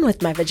going on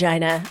with my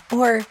vagina?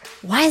 Or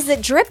why is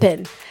it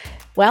dripping?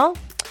 Well,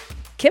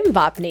 Kim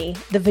Vopni,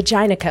 the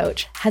vagina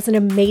coach, has an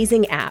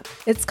amazing app.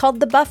 It's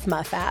called the Buff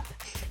Muff app,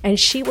 and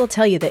she will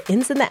tell you the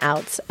ins and the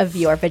outs of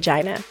your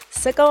vagina.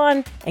 So go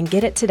on and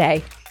get it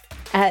today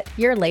at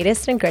your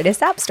latest and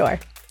greatest app store.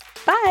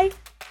 Bye.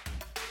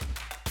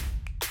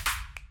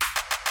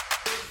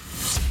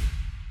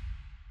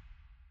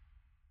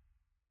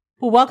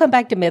 Well, welcome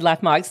back to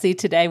Midlife Moxie.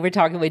 Today we're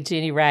talking with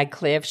Jenny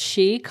Radcliffe.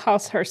 She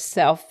calls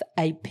herself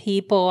a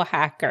people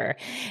hacker,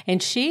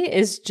 and she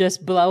is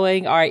just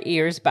blowing our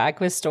ears back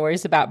with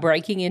stories about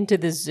breaking into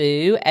the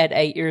zoo at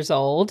 8 years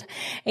old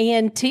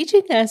and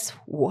teaching us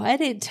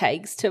what it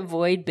takes to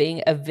avoid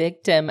being a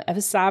victim of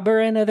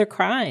cyber and other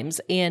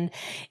crimes. And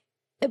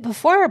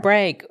before our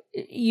break,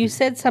 you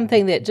said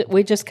something that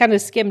we just kind of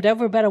skimmed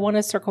over, but I want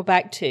to circle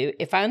back to.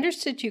 If I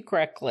understood you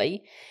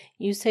correctly,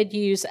 you said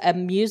use a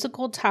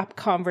musical type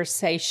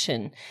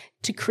conversation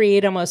to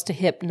create almost a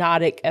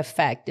hypnotic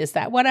effect. Is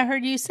that what I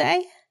heard you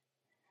say?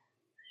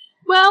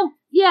 Well,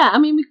 yeah,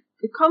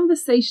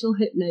 conversational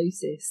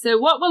hypnosis. So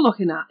what we're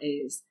looking at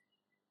is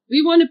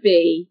we want to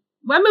be,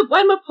 when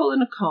we're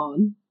pulling a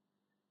con,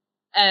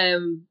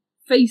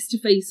 face to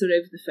face or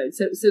over the phone.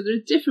 So there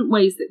are different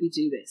ways that we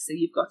do this. So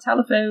you've got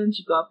telephones,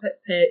 you've got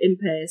in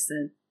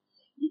person,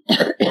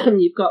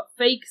 you've got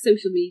fake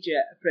social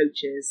media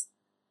approaches,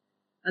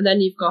 and then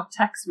you've got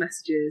text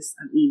messages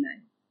and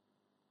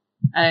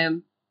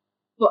email.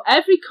 But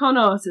every con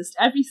artist,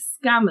 every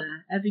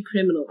scammer, every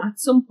criminal at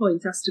some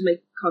point has to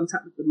make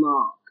contact with the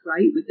mark,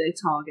 right, with their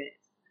target.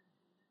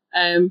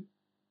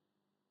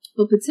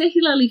 But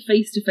particularly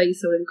face to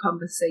face or in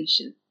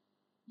conversation,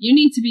 you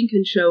need to be in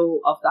control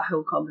of that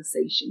whole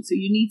conversation. So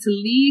you need to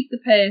lead the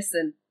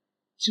person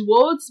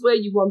towards where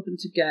you want them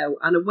to go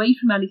and away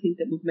from anything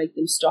that would make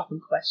them stop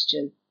and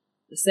question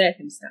the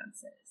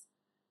circumstances.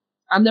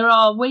 And there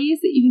are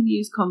ways that you can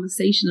use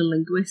conversational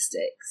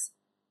linguistics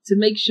to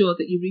make sure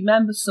that you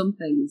remember some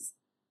things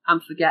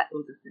and forget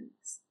other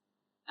things.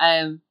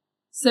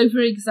 So, for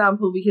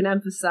example, we can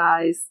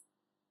emphasize,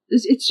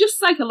 it's just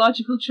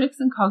psychological tricks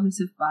and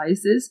cognitive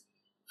biases.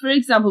 For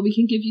example, we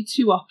can give you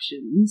two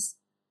options.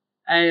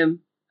 And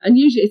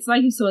usually it's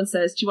like if someone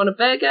says, do you want a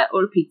burger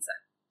or a pizza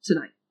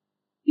tonight?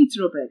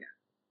 Pizza or burger?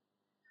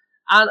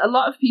 And a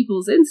lot of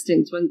people's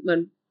instincts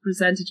when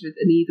presented with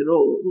an either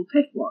or will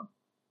pick one,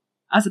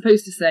 as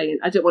opposed to saying,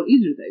 I don't want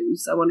either of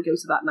those, I want to go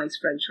to that nice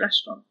French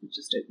restaurant that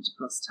just opened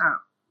across town.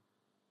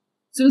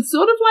 So it's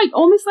sort of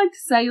almost like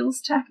sales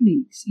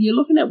techniques. You're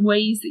looking at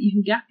ways that you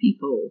can get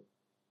people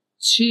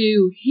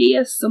to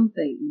hear some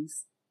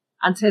things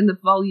and turn the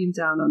volume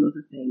down on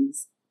other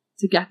things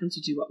to get them to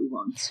do what we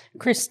want.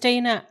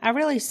 Christina, I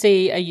really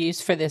see a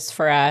use for this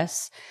for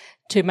us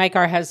to make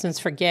our husbands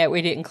forget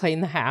we didn't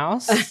clean the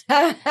house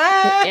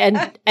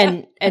and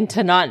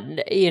to not,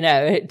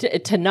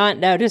 to not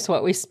notice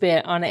what we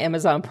spent on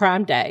Amazon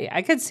Prime Day.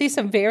 I could see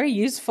some very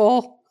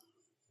useful.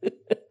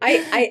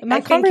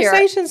 My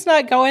conversation's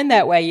not going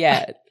that way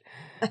yet.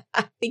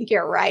 I think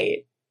you're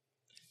right.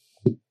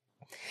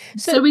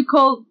 So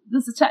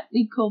there's a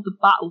technique called the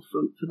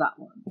battlefront for that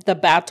one. The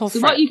battlefront. So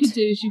what you could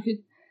do is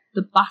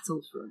the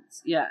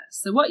battlefront, yeah.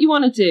 So what you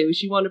want to do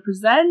is you want to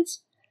present,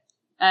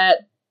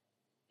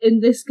 in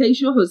this case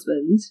your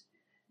husband,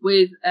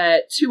 with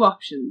 2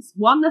 options.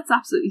 One that's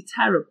absolutely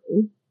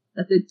terrible,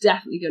 that they're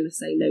definitely going to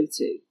say no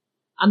to.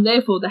 And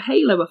therefore, the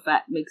halo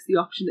effect makes the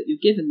option that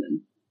you've given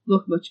them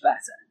look much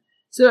better.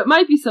 So it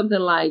might be something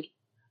like,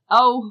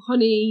 oh,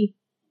 honey,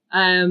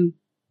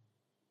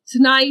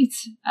 tonight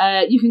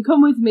you can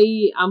come with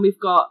me and we've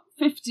got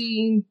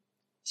 15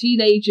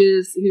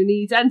 teenagers who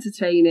need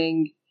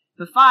entertaining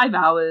for 5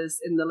 hours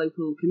in the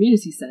local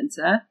community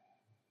centre.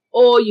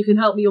 Or you can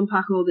help me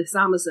unpack all this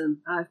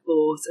Amazon I've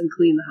bought and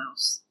clean the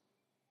house.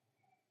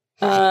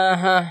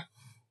 Uh-huh.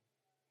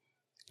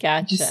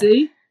 Gotcha. Did you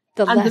see?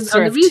 The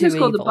lesser and the reason of it's two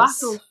called evils. the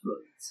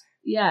battlefront.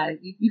 Yeah,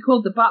 we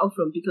called the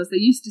battlefront because they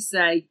used to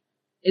say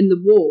in the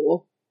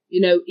war,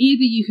 you know,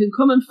 either you can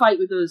come and fight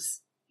with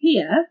us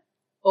here,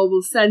 or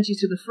we'll send you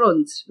to the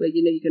front where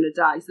you know you're going to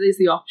die. So there's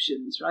the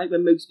options, right?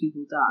 When most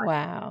people die.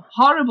 Wow.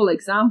 Horrible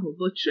example,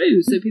 but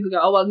true. So people go,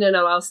 oh, well,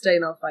 no, I'll stay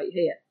and I'll fight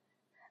here.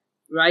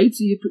 Right?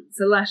 So it's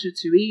the lesser of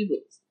two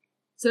evils.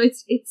 So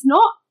it's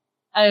not,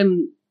 a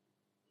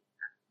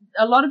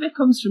lot of it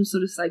comes from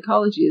sort of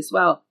psychology as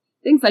well.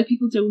 Things like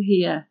people don't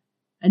hear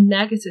a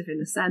negative in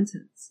a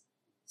sentence.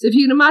 So if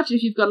you can imagine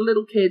if you've got a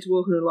little kid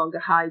walking along a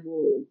high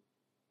wall,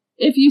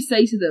 if you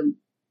say to them,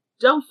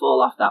 don't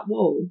fall off that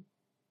wall,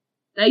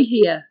 they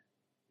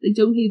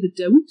don't hear the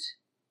don't.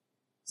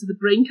 So the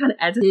brain kind of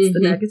edits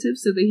the negative,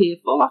 so they hear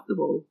fall off the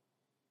wall.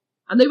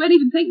 And they weren't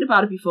even thinking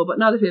about it before, but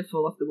now they've heard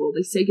fall off the wall,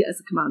 they take it as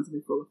a command and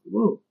they fall off the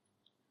wall.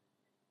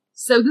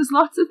 So there's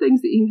lots of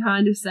things that you can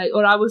kind of say,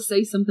 or I would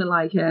say something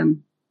like,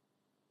 and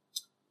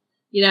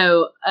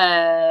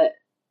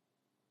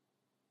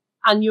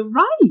you're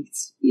right,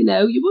 you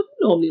know, you wouldn't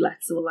normally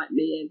let someone like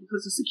me in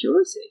because of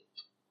security.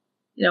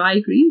 You know, I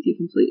agree with you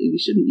completely. We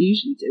shouldn't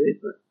usually do it,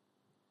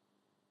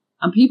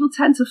 and people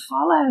tend to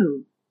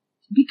follow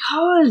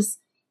because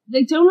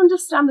they don't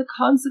understand the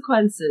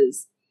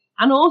consequences.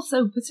 And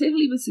also,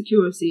 particularly with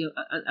security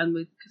and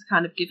with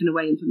kind of giving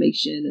away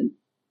information, and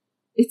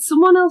it's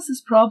someone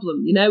else's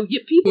problem. You know,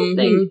 people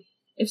think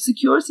if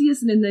security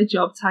isn't in their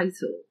job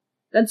title,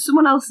 then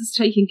someone else is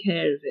taking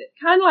care of it.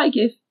 Kind of like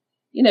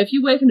if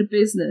you work in a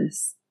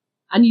business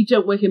and you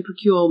don't work in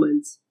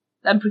procurement,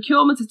 then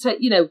procurement to take,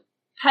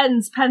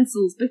 pens,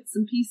 pencils, bits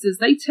and pieces,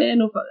 they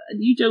turn up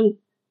and you don't,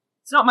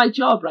 it's not my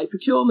job, right?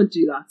 Procurement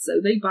do that. So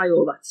they buy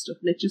all that stuff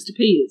and it just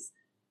appears.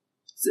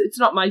 So it's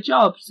not my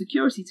job.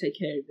 Security take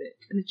care of it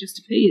and it just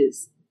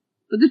appears.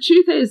 But the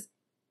truth is,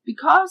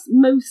 because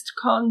most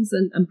cons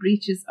and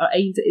breaches are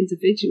aimed at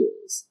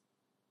individuals,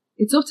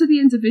 it's up to the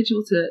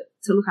individual to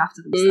look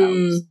after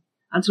themselves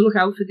and to look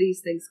out for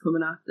these things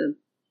coming at them.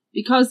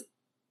 Because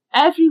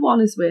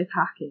everyone is worth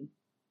hacking.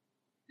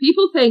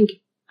 People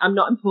think, I'm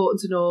not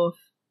important enough,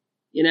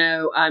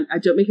 I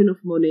don't make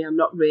enough money, I'm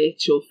not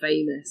rich or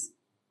famous.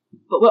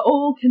 But we're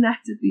all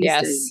connected these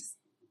days.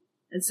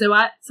 And so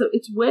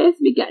it's worth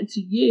me getting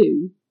to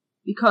you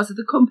because of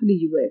the company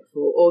you work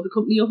for, or the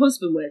company your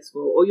husband works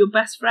for, or your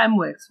best friend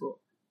works for.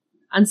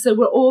 And so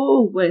we're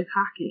all worth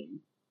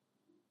hacking.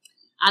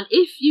 And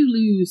if you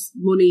lose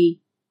money,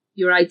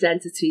 your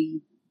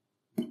identity,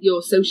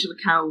 your social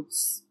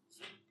accounts,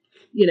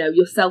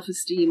 your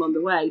self-esteem on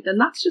the way, then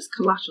that's just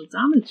collateral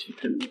damage for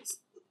criminals.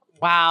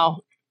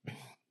 Wow.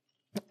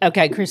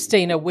 Okay,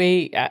 Christina,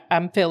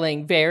 I'm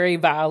feeling very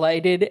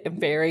violated and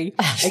very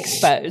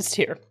exposed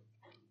here.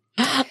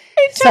 Totally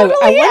so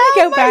I want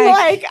to go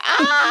back.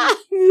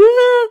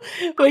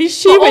 Well,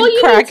 she would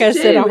crack us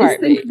in a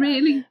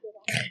heartbeat.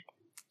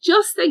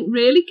 Just think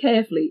really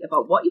carefully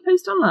about what you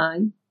post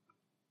online,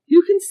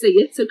 who can see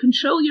it, so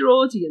control your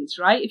audience,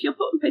 right? If you're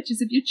putting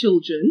pictures of your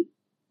children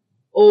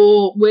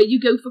or where you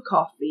go for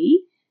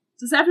coffee,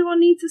 does everyone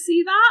need to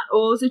see that,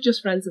 or is it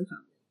just friends and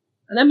family?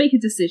 And then make a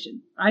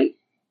decision, right?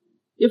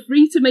 You're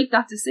free to make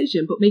that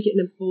decision, but make it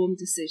an informed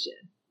decision.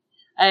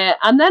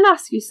 And then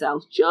ask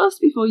yourself,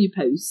 just before you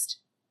post,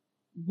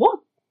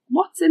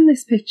 what's in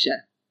this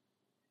picture?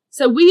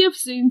 So we have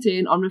zoomed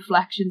in on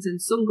reflections in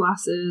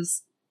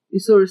sunglasses. We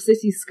saw a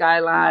city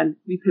skyline.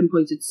 We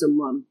pinpointed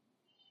someone.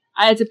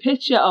 I had a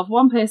picture of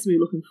one person we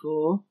were looking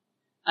for.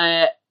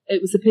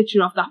 It was a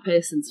picture of that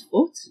person's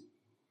foot.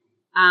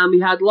 And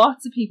we had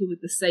lots of people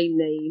with the same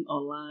name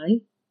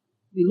online.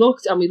 We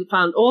looked and we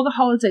found all the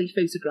holiday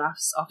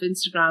photographs off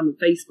Instagram and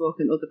Facebook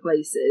and other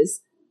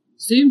places.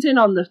 Zoomed in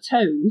on the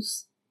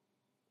toes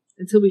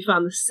until we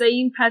found the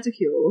same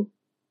pedicure.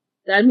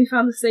 Then we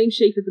found the same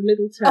shape of the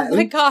middle toe. Oh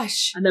my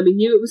gosh. And then we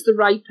knew it was the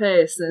right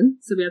person.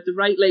 So we had the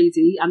right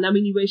lady. And then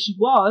we knew where she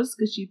was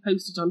because she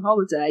posted on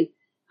holiday.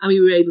 And we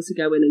were able to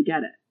go in and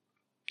get it.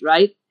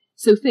 Right?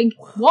 So think,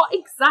 what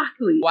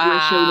exactly am I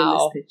showing in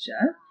this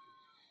picture?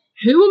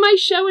 Who am I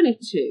showing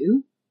it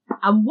to?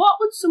 And what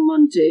would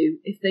someone do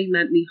if they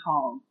meant me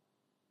harm?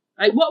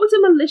 Right? What would a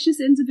malicious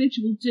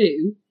individual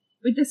do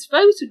with this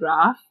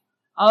photograph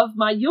of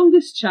my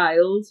youngest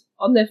child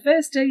on their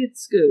first day at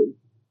school,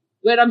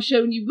 where I'm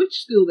showing you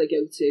which school they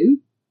go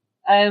to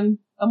and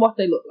what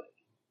they look like?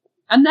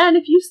 And then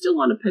if you still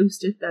want to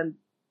post it, then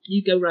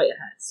you go right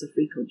ahead. It's a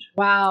free country.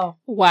 Wow.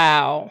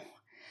 Wow.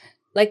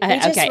 Like, we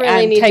just really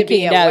I'm need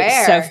taking to be notes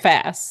aware. so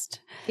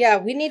fast. Yeah,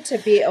 we need to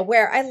be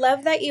aware. I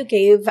love that you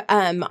gave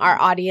our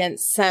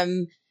audience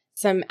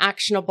some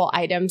actionable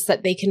items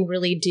that they can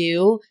really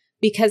do,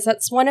 because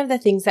that's one of the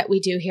things that we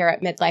do here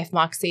at Midlife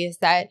Moxie is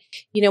that,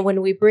 you know,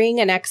 when we bring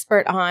an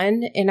expert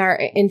on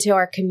into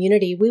our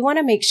community, we want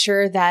to make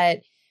sure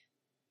that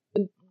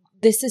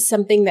this is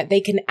something that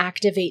they can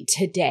activate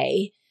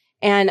today.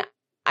 And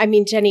I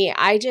mean, Jenny,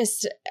 I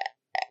just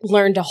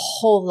learned a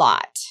whole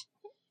lot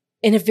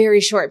in a very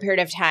short period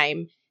of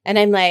time. And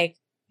I'm like,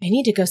 I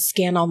need to go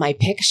scan all my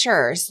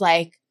pictures.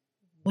 Like,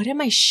 what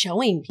am I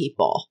showing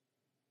people?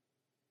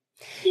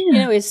 Yeah. You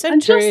know, it's so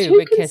true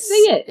because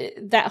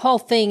that whole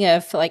thing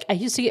of like, I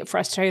used to get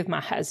frustrated with my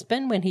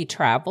husband when he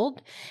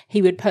traveled.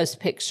 He would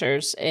post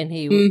pictures and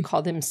he would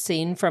call them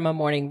seen from a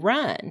morning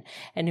run.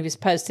 And he was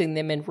posting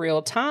them in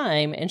real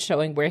time and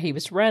showing where he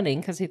was running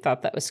because he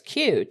thought that was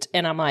cute.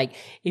 And I'm like,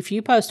 if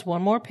you post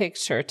one more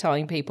picture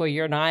telling people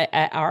you're not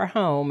at our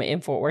home in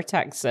Fort Worth,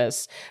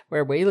 Texas,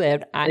 where we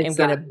lived, I am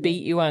going to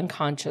beat you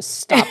unconscious.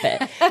 Stop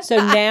it. So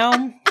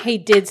now he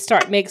did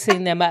start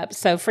mixing them up.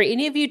 So for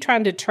any of you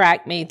trying to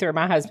track me through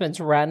my husband's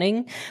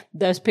running,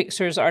 those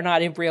pictures are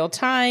not in real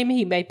time.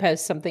 He may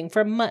post something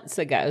from months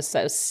ago.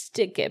 So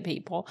stick it,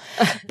 people.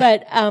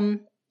 But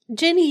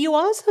Jenny, you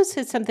also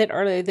said something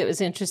earlier that was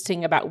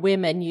interesting about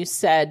women. You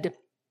said,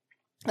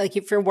 like,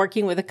 if you're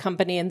working with a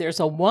company and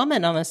there's a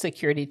woman on the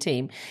security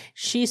team,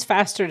 she's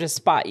faster to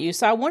spot you.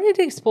 So I wanted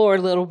to explore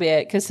a little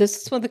bit, because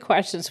this is one of the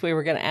questions we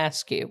were going to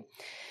ask you.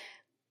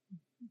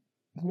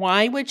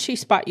 Why would she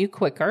spot you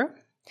quicker?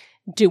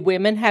 Do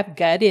women have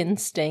gut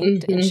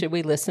instinct, and should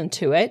we listen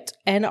to it?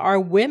 And are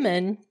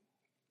women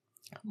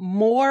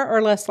more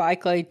or less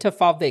likely to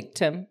fall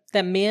victim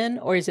than men,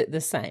 or is it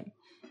the same?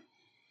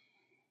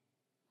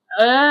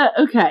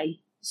 Okay.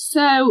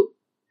 So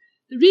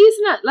the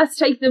reason let's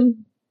take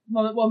them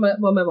one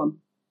by one.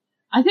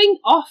 I think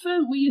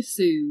often we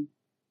assume,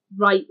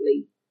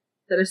 rightly,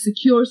 that a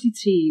security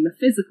team, a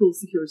physical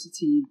security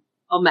team,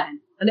 are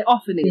men, and it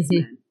often is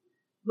men.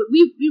 But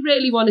we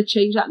really want to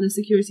change that in the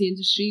security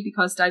industry,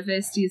 because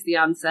diversity is the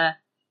answer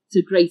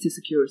to greater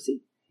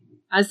security.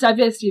 And it's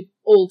diversity of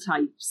all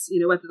types,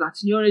 you know, whether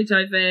that's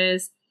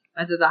neurodiverse,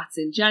 whether that's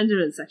in gender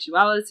and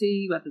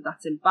sexuality, whether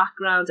that's in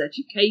background,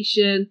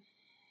 education,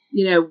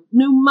 you know,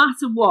 no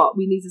matter what,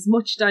 we need as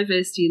much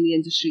diversity in the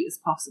industry as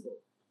possible,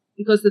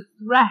 because the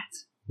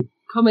threat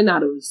coming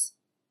at us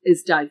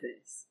is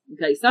diverse.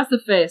 Okay, so that's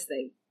the first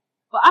thing.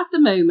 But at the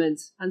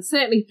moment, and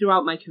certainly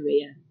throughout my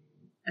career,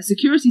 a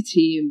security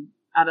team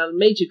at a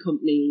major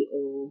company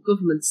or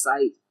government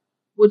site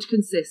would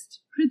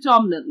consist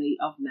predominantly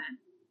of men.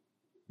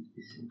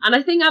 And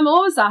I think I'm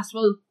always asked,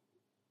 well,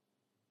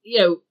 you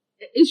know,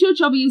 is your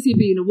job easier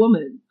being a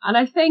woman? And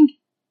I think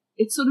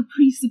it sort of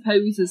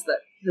presupposes that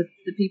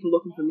the people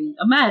looking for me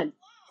are men.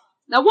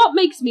 Now, what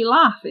makes me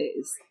laugh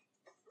is,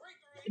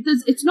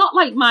 it's not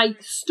like my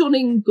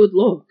stunning good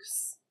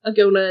looks are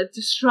going to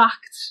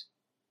distract,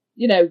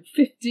 you know,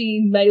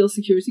 15 male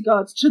security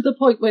guards to the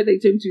point where they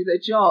don't do their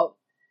job.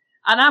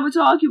 And I would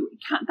argue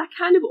that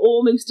kind of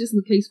almost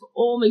isn't the case for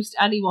almost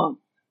anyone.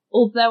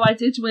 Although I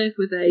did work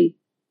with a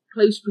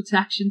close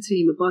protection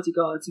team of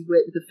bodyguards who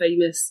worked with a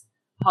famous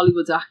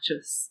Hollywood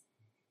actress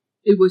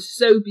who was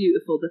so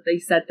beautiful that they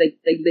said they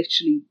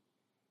literally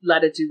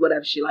let her do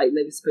whatever she liked, and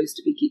they were supposed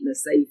to be keeping her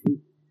safe and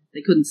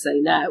they couldn't say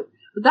no.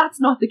 But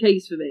that's not the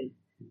case for me.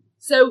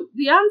 So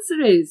the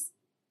answer is,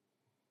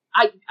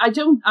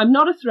 I'm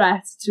not a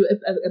threat to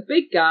a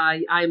big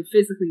guy. I am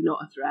physically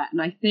not a threat.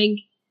 And I think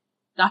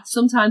that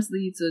sometimes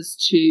leads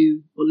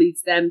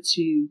them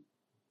to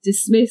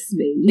dismiss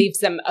me. Leaves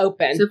them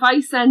open. So if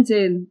I send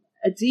in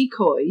a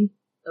decoy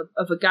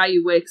of a guy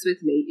who works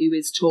with me who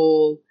is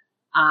tall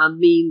and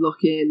mean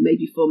looking,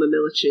 maybe former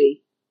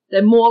military,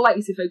 they're more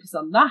likely to focus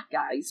on that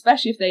guy,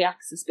 especially if they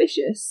act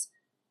suspicious,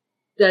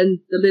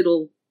 than the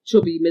little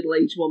chubby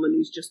middle-aged woman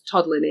who's just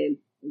toddling in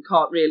and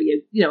can't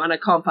really, you know, and I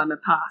can't find my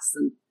pass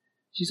and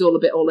she's all a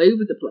bit all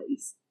over the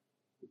place.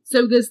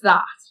 So there's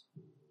that.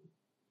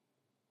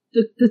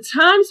 The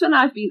times when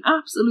I've been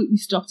absolutely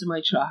stopped in my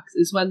tracks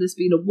is when there's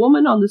been a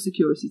woman on the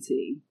security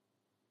team,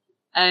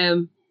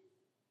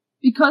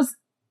 because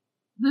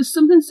there's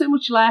something so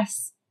much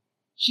less.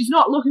 She's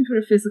not looking for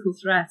a physical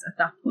threat at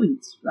that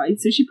point, right?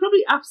 So she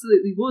probably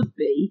absolutely would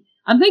be.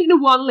 I'm thinking of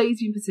one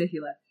lady in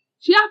particular.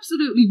 She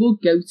absolutely would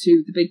go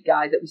to the big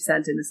guy that we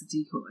sent in as a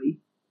decoy,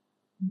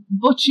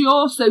 but she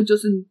also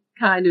doesn't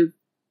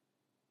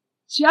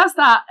she has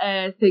that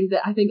thing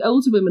that I think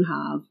older women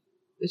have,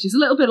 which is a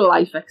little bit of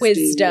life experience.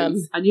 Wisdom.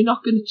 And you're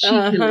not going to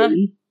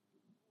cheekily,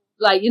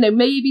 like, you know,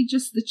 maybe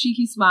just the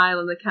cheeky smile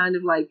and the kind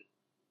of like,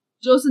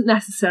 doesn't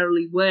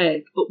necessarily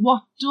work. But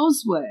what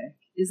does work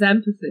is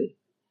empathy.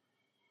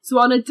 So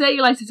on a day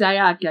like today,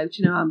 I'd go, do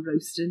you know, I'm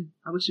roasting.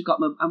 I wish I'd got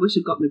my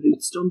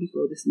roots done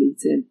before this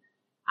meeting.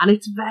 And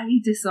it's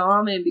very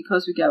disarming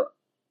because we go,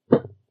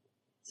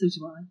 so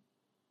do I.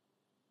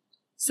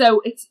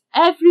 So it's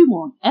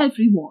everyone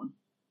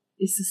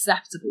is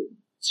susceptible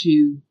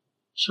to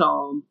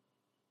charm,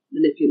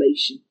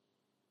 manipulation.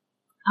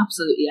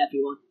 Absolutely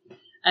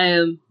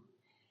everyone.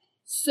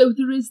 So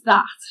there is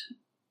that.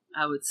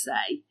 I would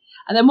say.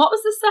 And then what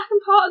was the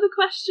second part of the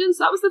question?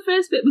 So that was the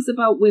first bit was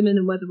about women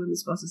and whether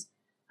women's bosses.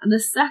 And the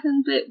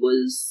second bit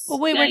was... Well,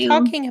 we were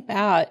talking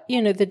about,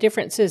 the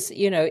differences,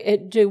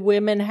 do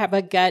women have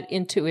a gut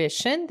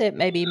intuition that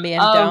maybe men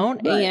don't?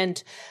 Right.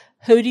 And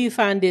who do you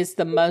find is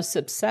the most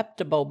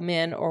susceptible,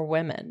 men or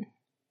women?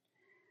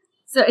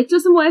 So it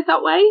doesn't work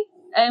that way.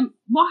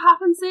 What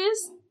happens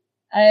is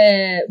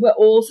we're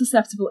all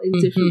susceptible in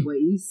different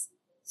ways.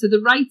 So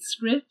the right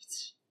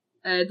script,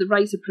 the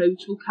right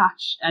approach will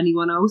catch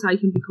anyone out. I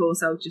can be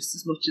caught out just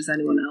as much as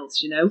anyone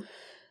else,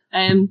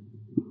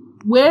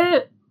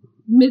 Where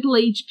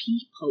middle-aged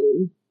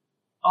people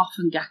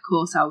often get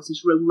caught out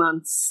is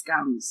romance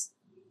scams.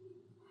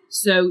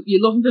 So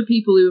you're looking for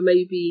people who are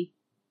maybe,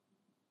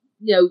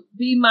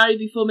 being married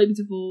before, maybe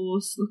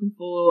divorced, looking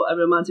for a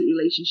romantic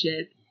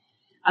relationship.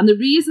 And the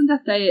reason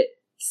that they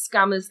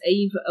scammers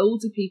aim for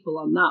older people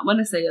on that, when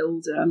I say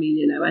older, I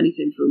mean,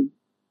 anything from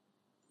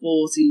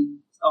 40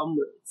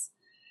 onwards,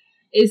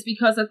 is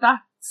because at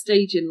that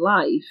stage in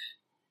life,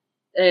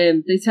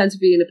 they tend to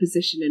be in a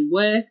position in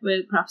work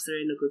where perhaps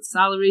they're in a good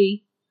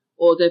salary,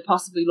 or they're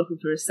possibly looking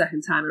for a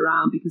second time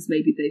around because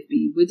maybe they've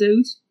been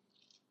widowed.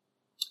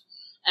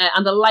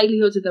 And the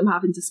likelihood of them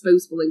having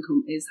disposable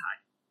income is high.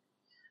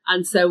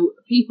 And so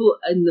people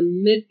in the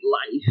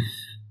midlife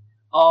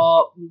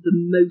are the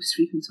most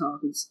frequent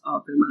targets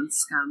of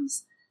romance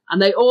scams.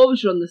 And they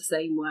always run the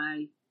same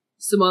way.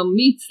 Someone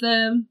meets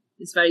them,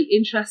 is very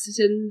interested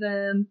in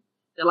them,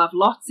 they'll have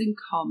lots in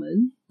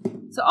common.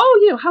 So,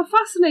 how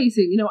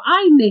fascinating.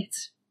 I knit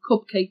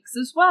cupcakes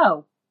as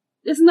well.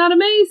 Isn't that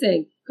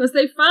amazing? Because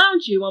they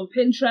found you on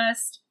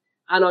Pinterest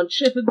and on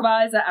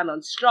TripAdvisor and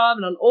on Strava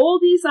and on all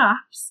these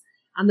apps,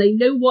 and they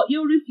know what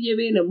you're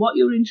reviewing and what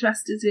you're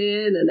interested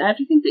in and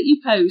everything that you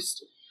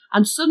post.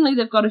 And suddenly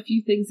they've got a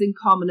few things in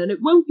common, and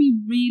it won't be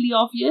really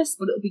obvious,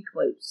 but it'll be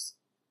close.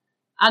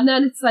 And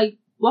then it's like,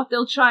 what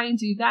they'll try and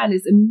do then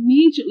is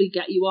immediately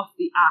get you off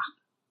the app,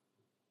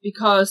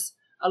 because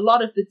a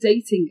lot of the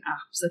dating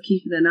apps are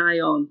keeping an eye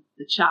on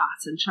the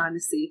chat and trying to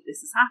see if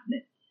this is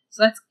happening.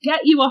 So let's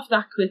get you off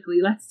that quickly.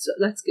 Let's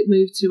get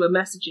moved to a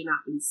messaging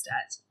app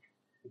instead.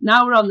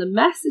 Now we're on the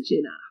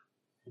messaging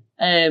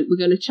app. We're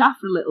going to chat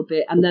for a little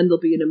bit, and then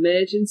there'll be an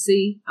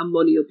emergency and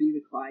money will be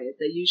required.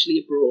 They're usually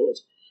abroad.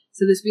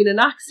 So there's been an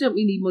accident,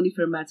 we need money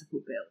for a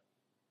medical bill.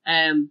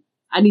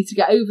 I need to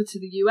get over to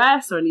the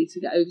US, or I need to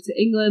get over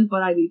to England,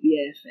 but I need the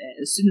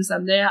airfare. As soon as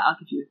I'm there, I'll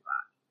give you it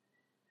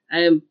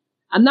back.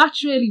 And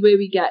that's really where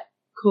we get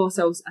caught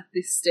out at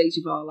this stage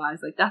of our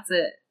lives. Like, that's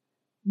a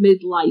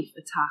midlife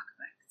attack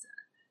vector.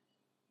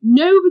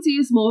 Nobody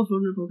is more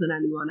vulnerable than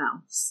anyone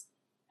else,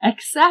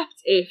 except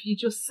if you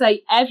just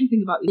say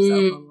everything about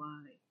yourself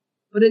online.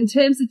 But in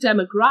terms of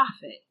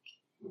demographic,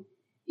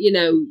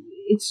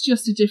 it's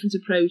just a different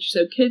approach.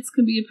 So kids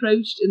can be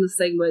approached in the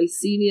same way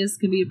seniors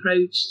can be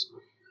approached.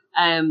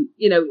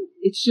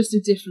 It's just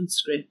a different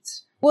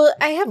script. Well,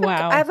 I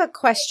have a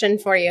question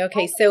for you.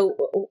 Okay, so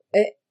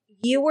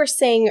you were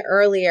saying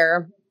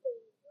earlier,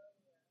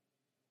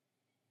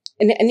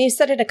 and you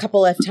said it a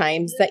couple of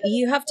times, that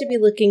you have to be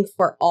looking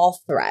for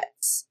all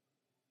threats.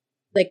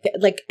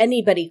 Like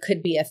anybody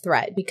could be a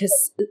threat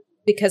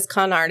because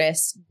con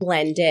artists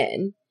blend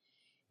in.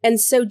 And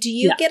so do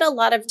you get a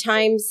lot of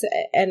times,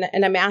 and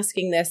I'm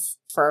asking this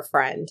for a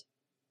friend.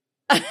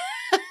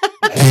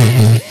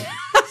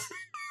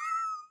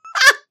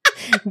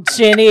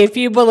 Jenny, if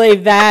you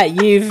believe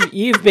that,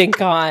 you've been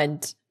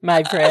conned,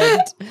 my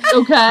friend.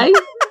 Okay.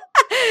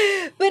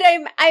 But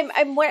I'm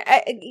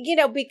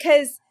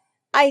because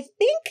I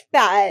think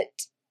that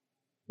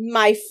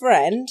my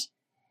friend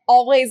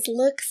always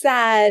looks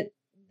at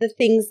the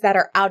things that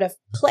are out of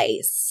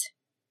place.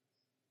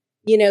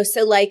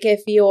 So like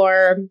if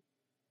you're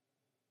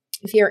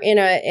in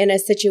a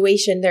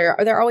situation,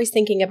 they're always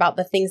thinking about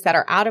the things that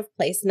are out of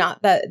place,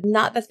 not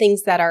the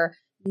things that are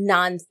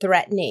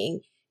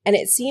non-threatening. And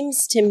it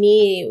seems to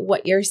me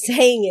what you're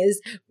saying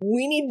is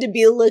we need to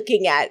be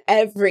looking at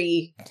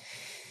everything.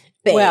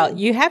 Well,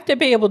 you have to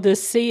be able to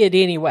see it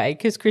anyway,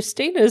 because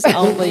Christina's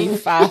only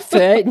 5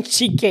 foot and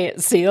she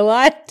can't see a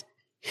lot.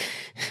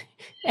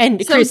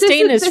 And so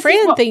Christina's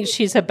friend thinks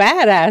she's a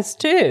badass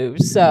too,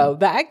 so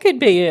that could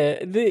be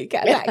a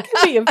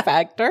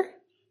factor.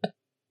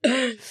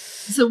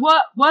 So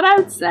what I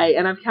would say,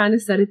 and I've kind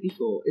of said it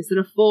before, is there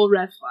are 4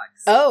 red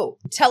flags. Oh,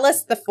 tell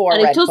us the 4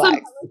 red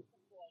flags.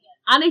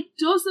 And it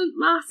doesn't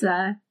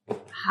matter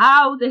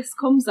how this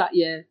comes at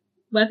you,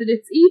 whether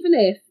it's even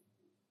if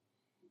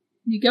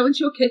you go into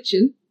your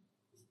kitchen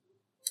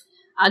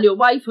and your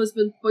wife,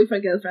 husband,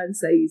 boyfriend, girlfriend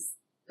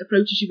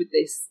approaches you with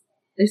this.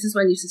 This is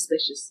when you're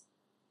suspicious.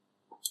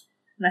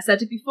 And I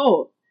said it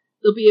before,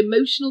 there'll be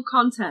emotional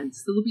content.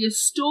 So there'll be a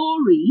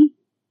story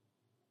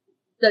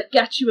that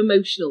gets you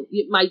emotional.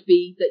 It might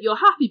be that you're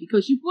happy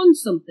because you've won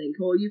something,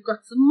 or you've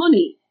got some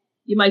money.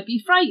 You might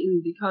be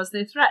frightened because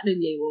they're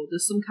threatening you, or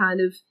there's some kind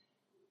of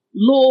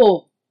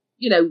law,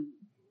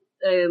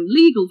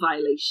 legal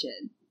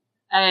violation.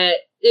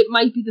 It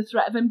might be the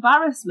threat of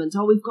embarrassment.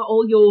 Oh, we've got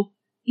all your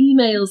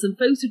emails and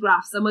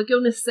photographs, and we're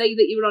going to say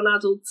that you're on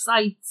adult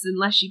sites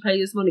unless you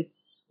pay us money.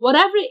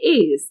 Whatever it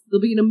is,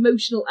 there'll be an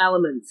emotional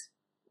element.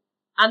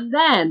 And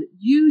then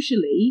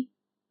usually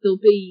there'll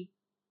be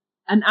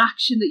an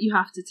action that you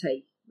have to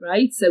take,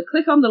 right? So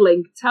click on the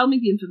link, tell me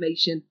the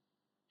information,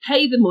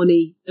 pay the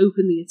money,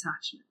 open the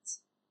attachment.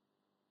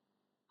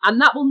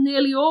 And that will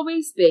nearly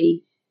always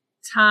be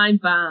time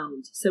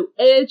bound, so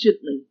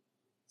urgently.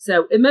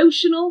 So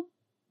emotional,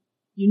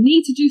 you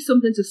need to do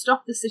something to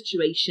stop the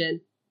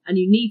situation, and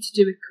you need to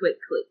do it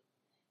quickly.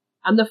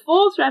 And the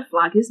fourth red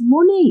flag is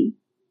money.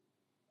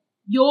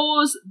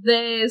 Yours,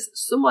 theirs,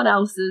 someone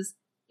else's.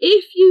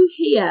 If you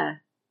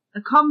hear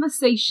a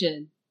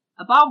conversation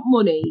about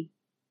money,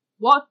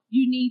 what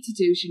you need to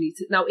do is you need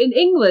to... Now, in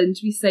England,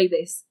 we say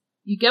this.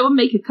 You go and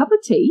make a cup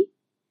of tea,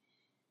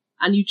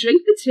 and you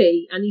drink the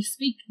tea, and you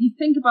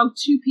think about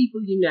two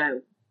people you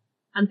know.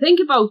 And think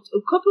about a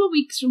couple of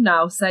weeks from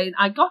now saying,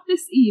 I got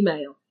this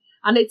email,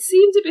 and it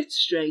seemed a bit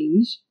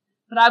strange,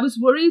 but I was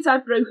worried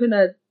I'd broken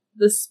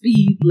the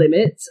speed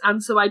limit,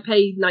 and so I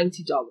paid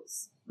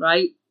 $90,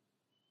 right?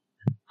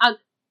 And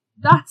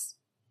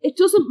it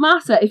doesn't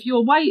matter if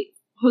your white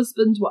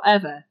husband,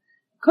 whatever,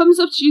 comes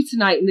up to you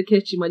tonight in the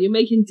kitchen when you're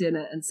making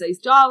dinner and says,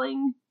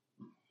 darling,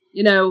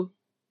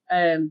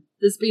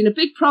 there's been a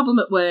big problem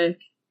at work,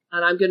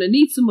 and I'm going to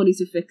need some money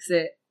to fix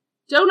it.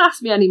 Don't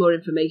ask me any more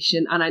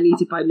information, and I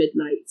need it by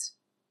midnight.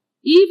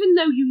 Even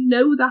though you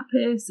know that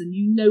person,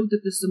 you know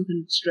that there's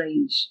something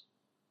strange.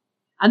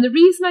 And the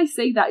reason I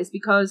say that is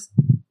because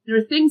there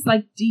are things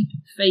like deep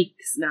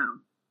fakes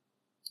now,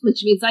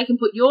 which means I can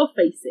put your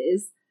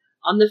faces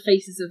on the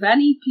faces of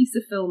any piece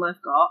of film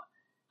I've got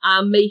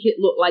and make it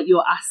look like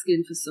you're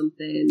asking for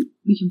something.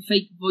 We can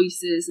fake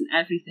voices and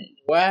everything.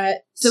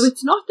 What? So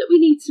it's not that we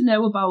need to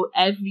know about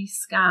every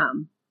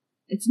scam.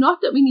 It's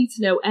not that we need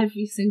to know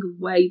every single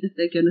way that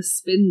they're going to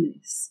spin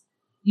this.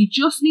 You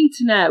just need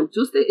to know,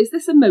 is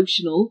this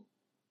emotional?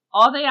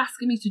 Are they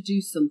asking me to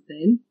do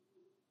something?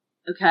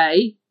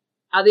 Okay.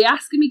 Are they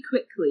asking me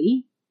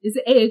quickly? Is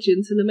it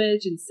urgent, an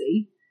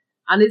emergency?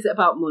 And is it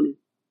about money?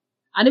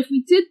 And if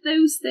we did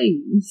those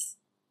things,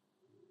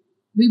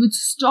 we would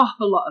stop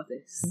a lot of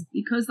this,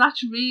 because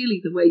that's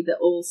really the way that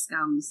all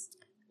scams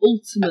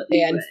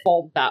ultimately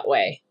unfold that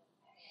way.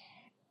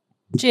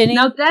 Jenny,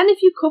 now then,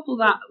 if you couple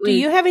that with... do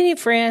you have any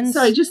friends?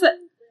 Sorry, just that...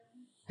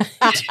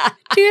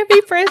 Do you have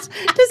any friends?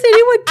 Does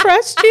anyone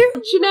trust you?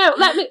 Do you know,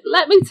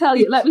 let me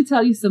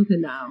tell you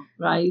something now,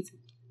 right?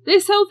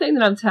 This whole thing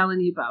that I'm telling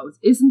you about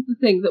isn't the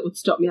thing that would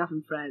stop me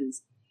having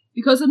friends.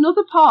 Because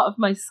another part of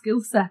my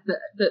skill set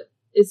that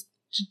is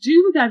to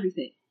do with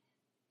everything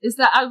is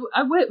that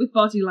I work with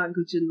body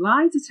language and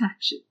lie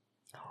detection.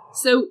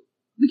 So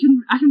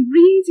I can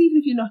read, even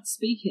if you're not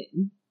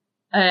speaking,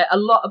 a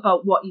lot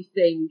about what you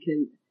think,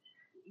 and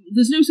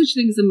there's no such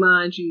thing as a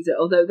mind reader,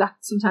 although that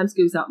sometimes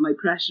goes out in my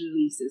press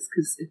releases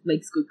because it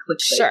makes good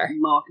clickbait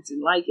and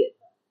marketing like it.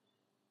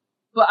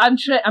 But I'm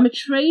a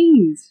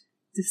trained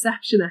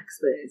deception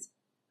expert,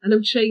 and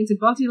I'm trained in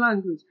body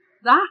language.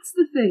 That's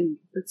the thing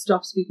that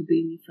stops people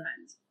being your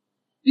friend,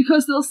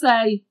 because they'll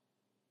say,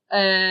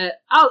 I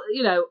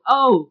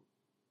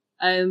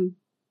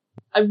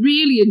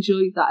really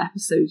enjoyed that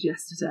episode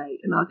yesterday,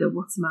 and I'll go,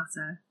 what's the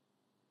matter?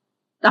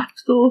 That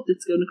thought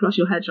that's going across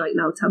your head right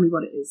now, tell me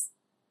what it is.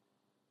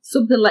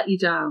 Something let you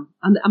down,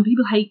 and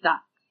people hate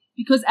that,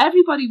 because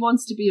everybody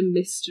wants to be a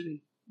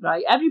mystery,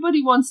 right?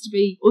 Everybody wants to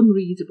be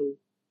unreadable.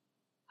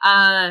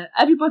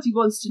 Everybody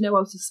wants to know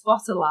how to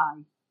spot a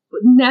lie,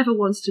 but never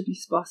wants to be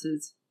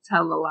spotted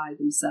tell the lie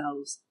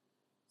themselves.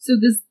 So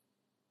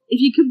if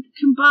you can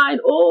combine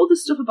all the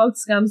stuff about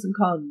scams and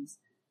cons,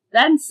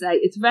 then say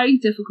it's very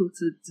difficult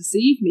to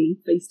deceive me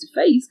face to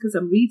face because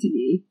I'm reading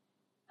you,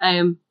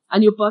 and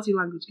your body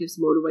language gives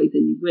more away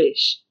than you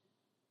wish.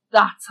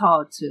 That's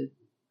hard to.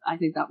 I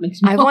think that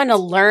makes me. I want to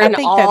learn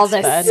all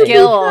the funny.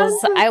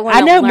 skills. I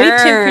know, me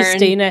too,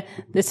 Christina.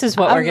 This is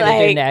what we're going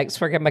to do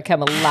next. We're going to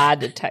become a lie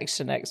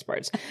detection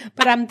experts.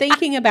 But I'm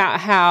thinking about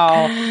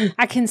how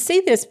I can see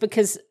this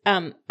because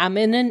I'm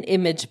in an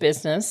image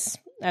business.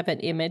 I have an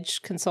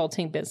image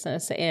consulting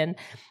business, and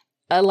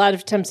a lot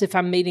of times if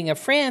I'm meeting a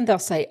friend, they'll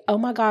say, oh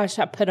my gosh,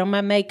 I put on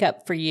my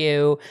makeup for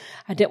you.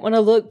 I didn't want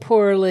to look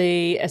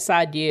poorly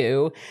aside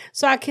you.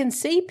 So I can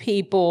see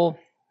people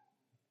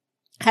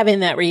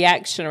having that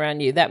reaction around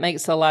you. That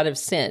makes a lot of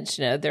sense.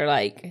 They're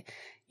like,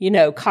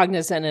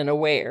 cognizant and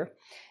aware.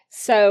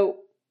 So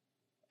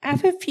I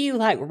have a few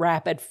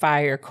rapid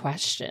fire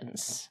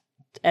questions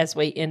as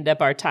we end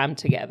up our time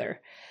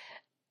together.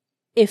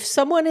 If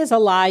someone is a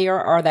liar,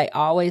 are they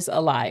always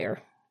a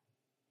liar?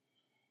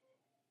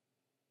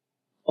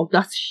 Oh,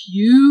 that's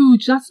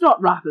huge. That's not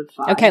rapid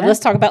fire. Okay, let's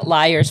talk about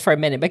liars for a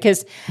minute,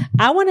 because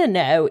I want to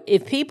know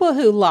if people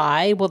who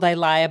lie, will they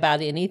lie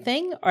about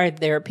anything? Or are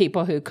there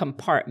people who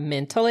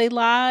compartmentally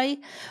lie?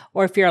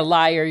 Or if you're a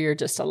liar, you're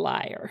just a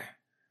liar?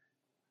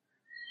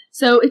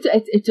 So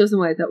it doesn't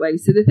work that way.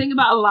 So the thing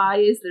about a lie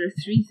is there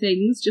are three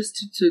things, just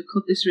to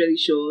cut this really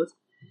short.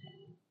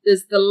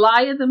 There's the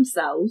liar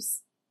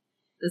themselves,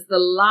 there's the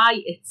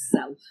lie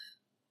itself,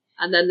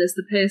 And then there's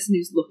the person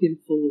who's looking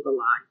for the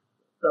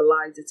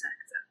lie detector.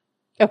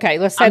 Okay,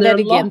 let's say that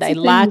again. They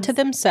lie to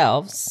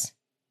themselves.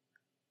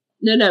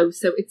 No.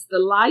 So it's the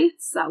lie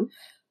itself.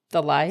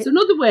 The lie. So in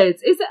other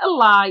words, is it a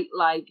lie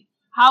like,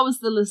 how was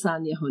the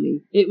lasagna,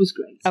 honey? It was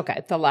great.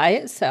 Okay, the lie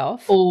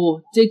itself.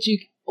 Or did you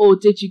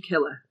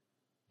kill her?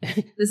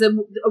 There's a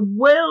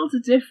world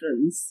of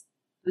difference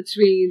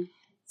between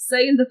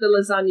saying that the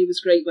lasagna was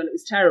great when it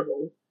was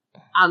terrible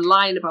and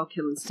lying about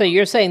killing someone. So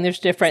you're saying there's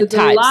different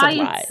types of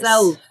lies.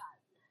 Itself,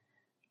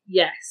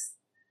 yes.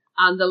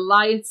 And the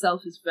lie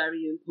itself is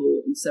very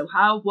important. So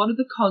what are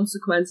the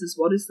consequences?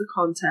 What is the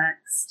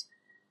context?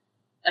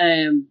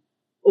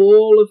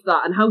 All of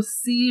that, and how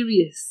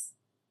serious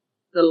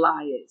the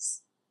lie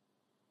is.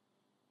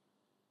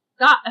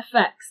 That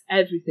affects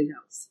everything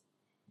else.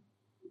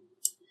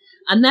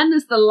 And then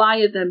there's the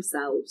liar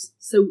themselves.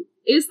 So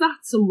is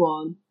that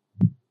someone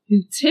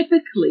who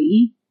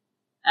typically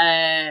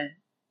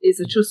is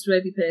a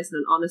trustworthy person,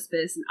 an honest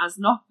person, has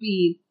not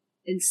been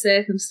in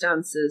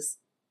circumstances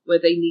where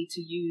they need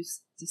to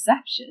use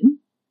deception?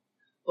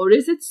 Or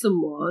is it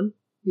someone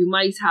who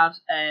might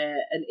have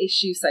an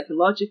issue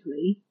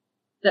psychologically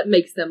that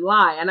makes them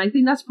lie? And I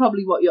think that's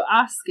probably what you're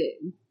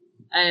asking.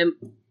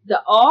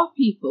 There are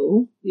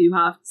people who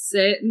have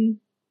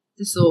certain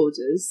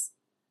disorders,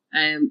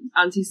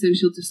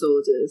 antisocial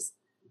disorders,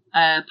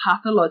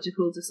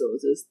 pathological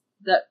disorders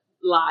that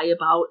lie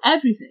about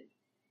everything.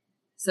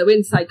 So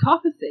in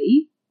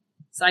psychopathy,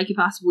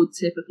 psychopaths would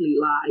typically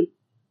lie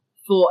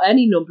for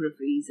any number of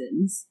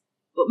reasons,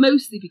 but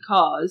mostly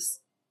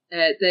because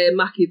they're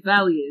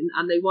Machiavellian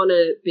and they want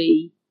to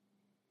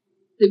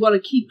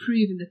keep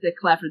proving that they're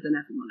cleverer than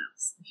everyone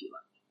else, if you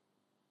like.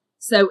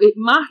 So it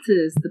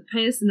matters, the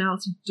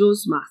personality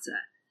does matter.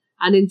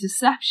 And in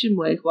deception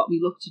work, what we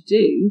look to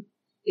do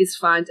is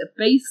find a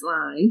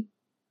baseline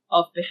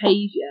of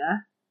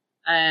behaviour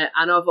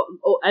and of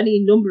any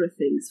number of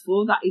things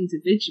for that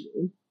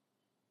individual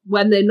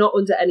when they're not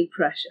under any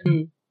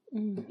pressure.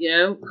 You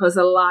know, because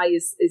a lie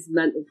is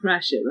mental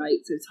pressure,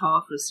 right? So it's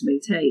hard for us to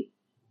maintain.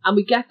 And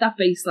we get that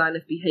baseline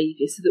of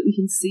behaviour so that we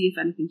can see if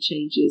anything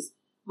changes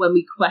when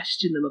we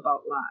question them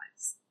about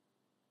lies.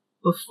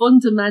 But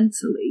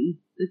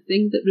fundamentally, the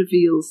thing that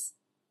reveals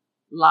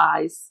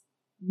lies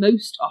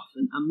most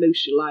often and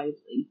most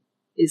reliably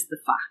is the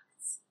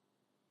facts.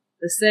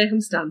 The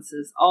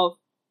circumstances of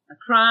a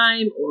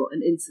crime or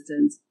an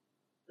incident,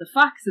 the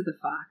facts are the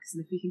facts,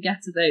 and if we can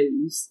get to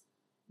those,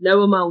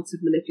 no amount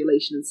of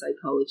manipulation and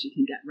psychology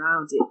can get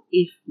around it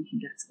if we can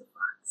get to the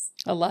facts.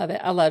 I love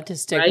it. I love to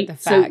stick with the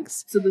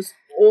facts. So there's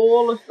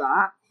all of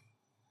that.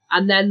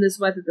 And then there's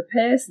whether the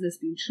person has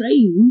been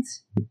trained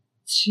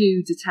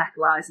to detect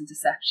lies and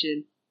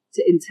deception,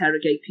 to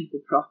interrogate people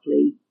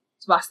properly,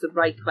 to ask the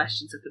right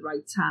questions at the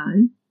right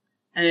time,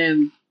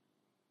 and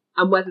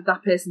whether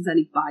that person's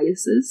any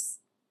biases,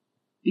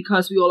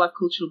 because we all have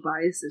cultural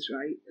biases,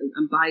 right?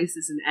 And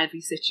biases in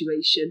every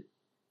situation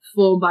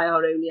formed by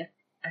our own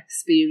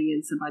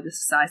experience and by the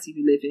society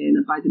we live in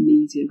and by the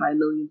media and by a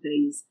million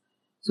things.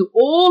 So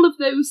all of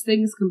those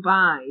things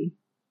combine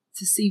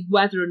to see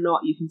whether or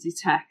not you can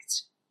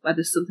detect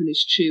whether something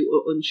is true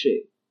or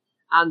untrue.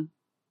 And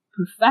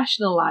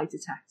professional lie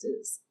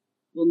detectors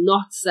will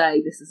not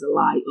say this is a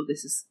lie or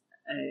this is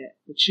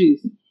the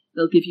truth.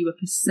 They'll give you a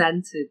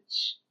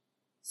percentage.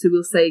 So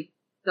we'll say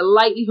the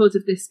likelihood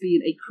of this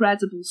being a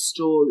credible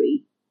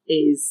story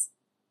is,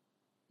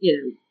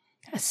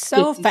 That's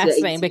so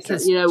fascinating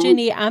because,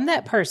 Jenny, I'm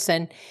that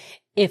person.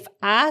 If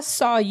I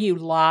saw you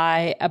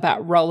lie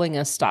about rolling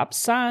a stop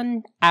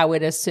sign, I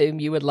would assume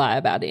you would lie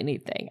about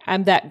anything.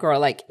 I'm that girl.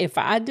 Like, if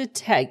I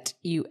detect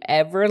you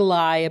ever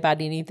lie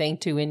about anything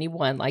to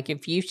anyone, like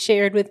if you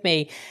shared with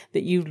me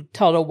that you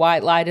told a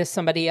white lie to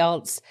somebody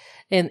else,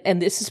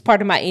 and this is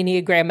part of my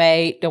Enneagram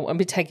 8, don't want to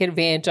be taken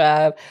advantage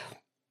of,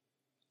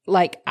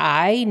 like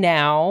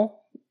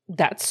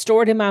that's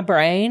stored in my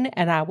brain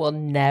and I will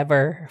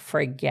never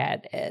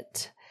forget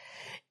it.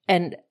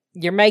 And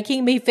you're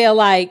making me feel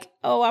like,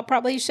 I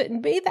probably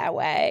shouldn't be that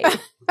way. Well,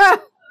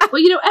 everyone,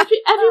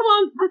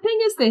 the thing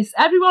is this,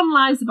 everyone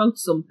lies about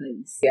some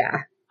things.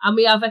 Yeah. And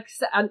we have,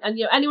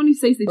 anyone who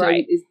says they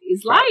don't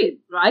is lying,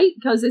 right?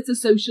 Because it's a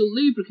social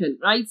lubricant,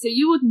 right? So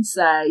you wouldn't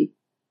say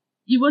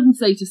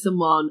to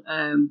someone,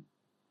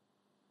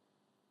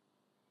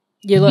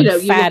 you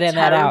look fat in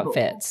that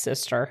outfit,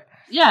 sister.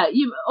 Yeah,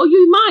 you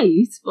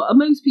might, but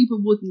most people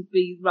wouldn't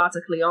be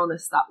radically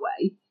honest that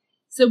way.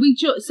 So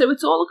so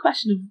it's all a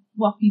question of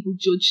what people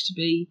judge to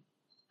be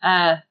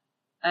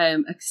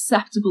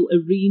acceptable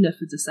arena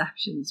for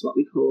deception is what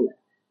we call it.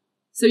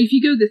 So if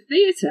you go to the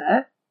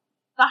theatre,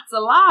 that's a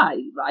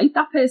lie, right?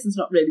 That person's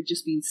not really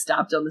just being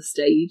stabbed on the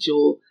stage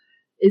or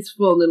is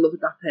falling in love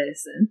with that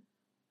person.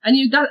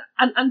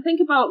 And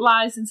think about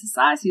lies in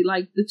society,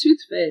 like the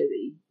tooth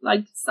fairy,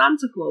 like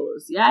Santa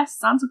Claus. Yes,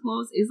 Santa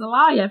Claus is a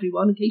lie,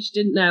 everyone, in case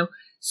you didn't know.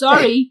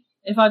 Sorry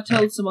if I've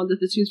told someone that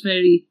the tooth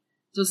fairy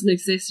doesn't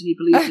exist and you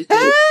believe it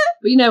do.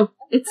 But,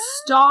 it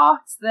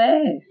starts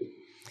there.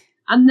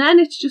 And then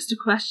it's just a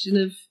question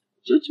of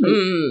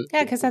judgment.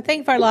 Yeah, because I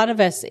think for a lot of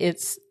us,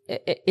 it's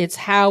it's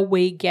how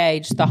we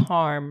gauge the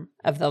harm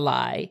of the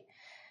lie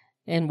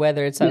and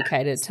whether it's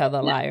okay to tell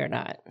the lie or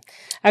not.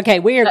 Okay,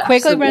 we are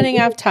quickly running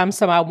out of time.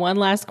 So my one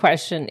last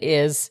question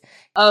is,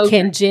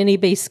 can Jenny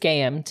be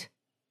scammed?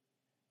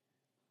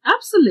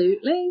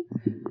 Absolutely.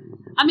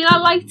 I mean, I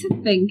like to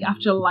think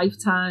after a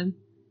lifetime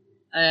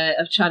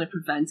of trying to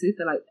prevent it,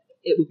 that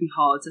it would be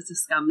harder to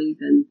scam me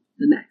than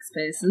the next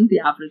person, the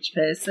average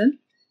person.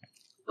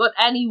 But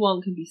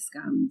anyone can be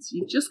scammed.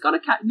 You've just got to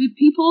catch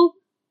people.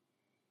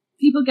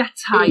 People get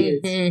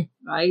tired,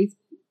 right?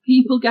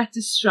 People get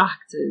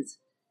distracted.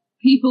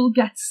 People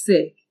get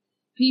sick.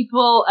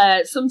 People,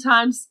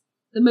 sometimes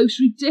the most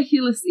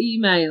ridiculous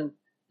email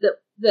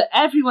that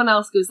everyone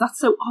else goes, that's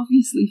so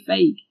obviously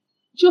fake,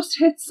 just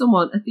hits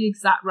someone at the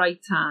exact right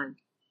time.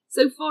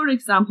 So, for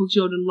example,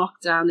 during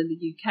lockdown in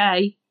the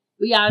UK,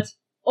 we had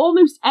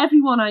almost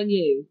everyone I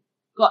knew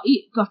got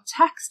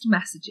text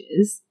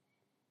messages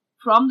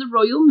from the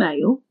Royal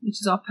Mail,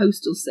 which is our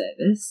postal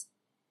service,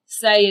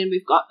 saying,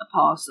 we've got a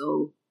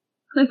parcel,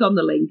 click on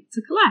the link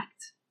to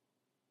collect.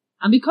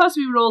 And because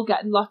we were all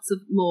getting lots of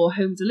more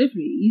home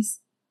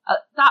deliveries,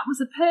 that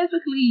was a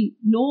perfectly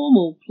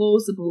normal,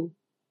 plausible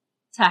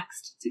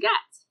text to get.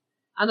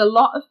 And a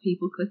lot of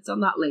people clicked on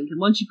that link. And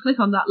once you click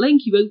on that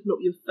link, you open up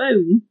your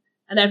phone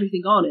and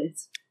everything on it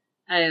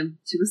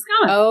to a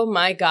scammer. Oh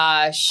my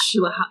gosh.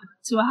 To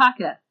a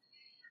hacker.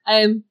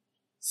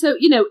 So,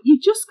 you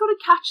just got to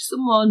catch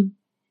someone,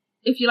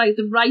 if you like,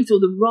 the right or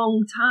the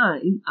wrong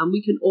time, and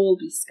we can all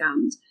be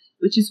scammed,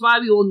 which is why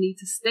we all need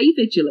to stay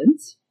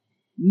vigilant.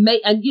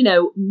 Make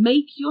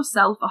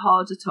yourself a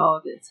harder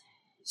target.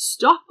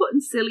 Stop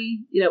putting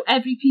silly,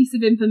 every piece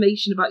of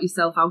information about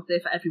yourself out there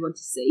for everyone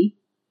to see.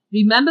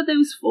 Remember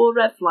those 4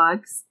 red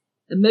flags: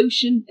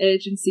 emotion,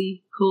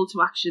 urgency, call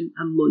to action,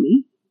 and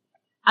money.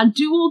 And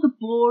do all the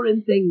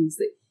boring things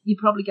that you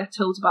probably get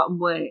told about in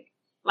work,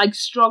 like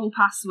strong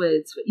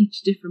passwords for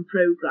each different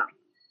program.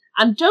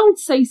 And don't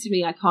say to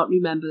me, I can't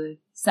remember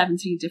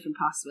 17 different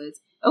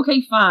passwords.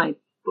 Okay, fine.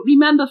 But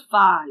remember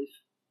 5.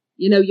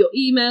 Your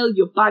email,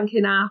 your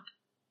banking app,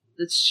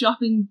 the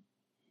shopping,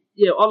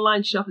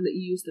 online shopping that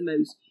you use the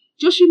most.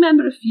 Just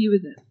remember a few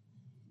of them.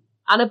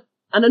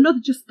 And another,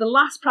 just the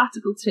last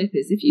practical tip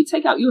is, if you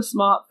take out your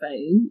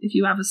smartphone, if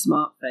you have a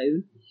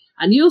smartphone,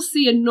 and you'll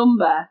see a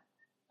number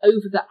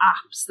over the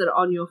apps that are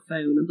on your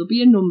phone, and there'll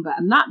be a number,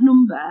 and that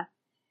number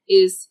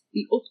is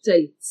the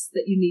updates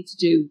that you need to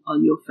do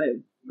on your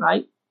phone,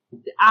 right?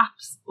 The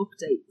apps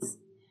updates.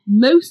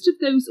 Most of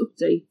those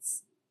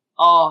updates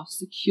are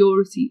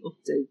security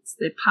updates.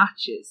 They're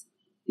patches.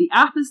 The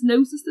app has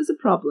noticed there's a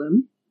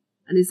problem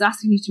and is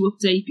asking you to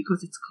update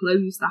because it's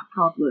closed that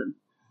problem.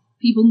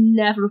 People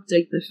never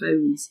update their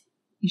phones.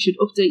 You should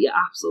update your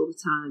apps all the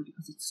time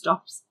because it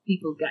stops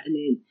people getting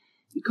in.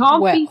 You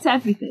can't beat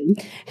everything.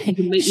 You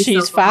can make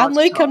she's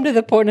finally come to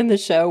the point in the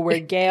show where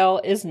Gail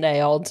is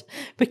nailed,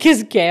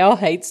 because Gail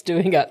hates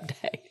doing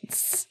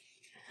updates.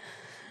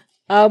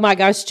 Oh my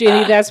gosh,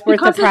 Jenny, that's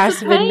worth the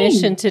price of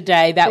admission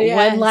today. That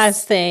one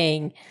last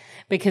thing,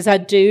 because I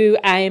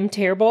am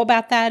terrible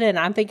about that. And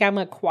I think I'm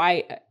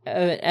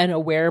an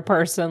aware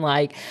person.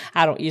 Like,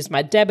 I don't use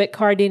my debit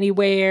card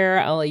anywhere.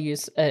 I only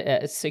use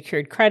a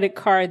secured credit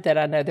card that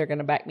I know they're going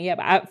to back me up.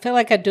 I feel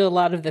like I do a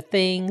lot of the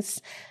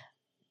things.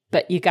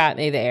 But you got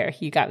me there.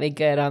 You got me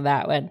good on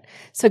that one.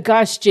 So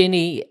gosh,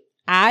 Jenny,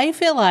 I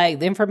feel like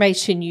the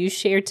information you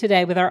shared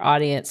today with our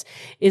audience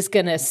is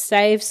going to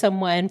save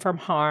someone from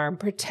harm,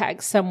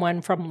 protect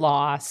someone from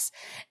loss,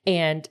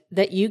 and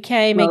that you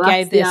came and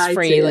gave this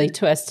freely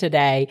to us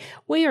today.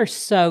 We are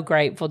so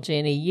grateful,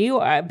 Jenny. You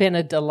have been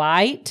a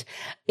delight.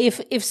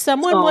 If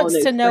someone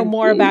wants to know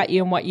more about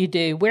you and what you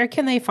do, where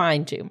can they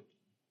find you?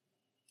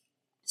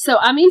 So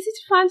I'm easy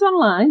to find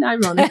online,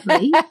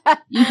 ironically.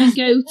 You can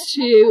go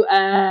to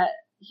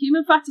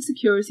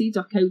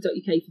humanfactorsecurity.co.uk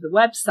for the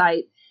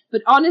website.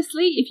 But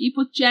honestly, if you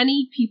put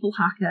Jenny People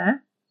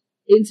Hacker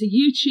into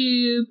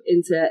YouTube,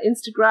 into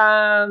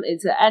Instagram,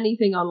 into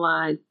anything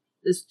online,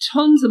 there's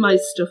tons of my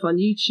stuff on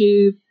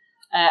YouTube.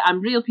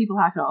 I'm Real People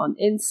Hacker on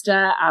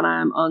Insta, and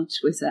I'm on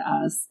Twitter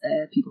as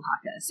People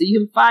Hacker. So you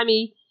can find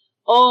me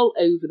all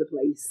over the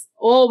place.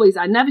 Always,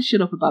 I never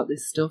shut up about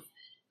this stuff.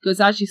 Because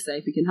as you say,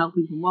 if we can help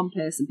even one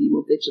person be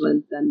more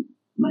vigilant, then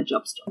my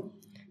job's done.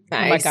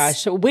 Nice. Oh my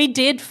gosh. We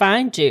did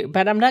find you,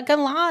 but I'm not going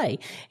to lie.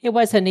 It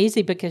wasn't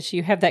easy because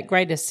you have that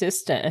great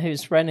assistant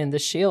who's running the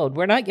shield.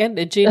 We're not getting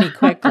to Jenny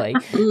quickly,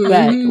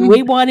 but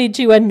we wanted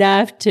you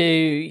enough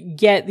to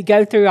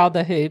go through all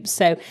the hoops.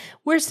 So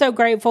we're so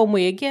grateful. And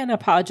we again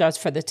apologize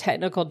for the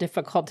technical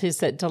difficulties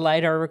that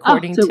delayed our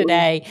recording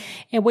today.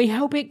 And we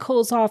hope it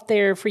cools off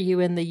there for you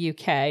in the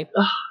UK.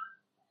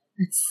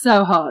 It's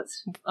so hot,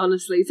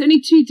 honestly. It's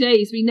only 2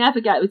 days. We never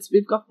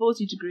we've got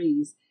 40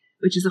 degrees.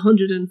 which is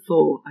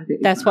 104, I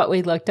think. That's what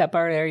we looked up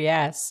earlier,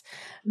 yes.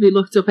 We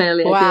looked up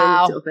earlier.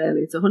 Wow. Looked up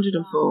earlier. It's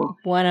 104.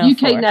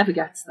 104. UK never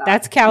gets that.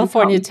 That's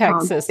California,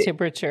 Texas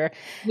temperature.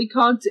 We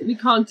can't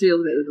deal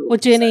with it at all. Well,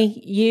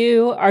 Jenny,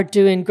 you are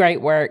doing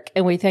great work,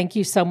 and we thank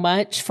you so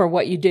much for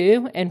what you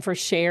do and for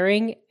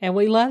sharing. And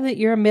we love that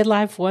you're a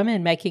midlife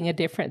woman making a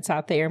difference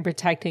out there and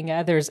protecting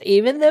others,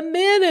 even the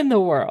men in the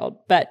world.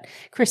 But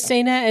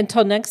Christina,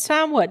 until next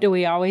time, what do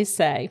we always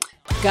say?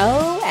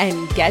 Go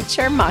and get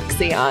your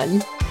Moxie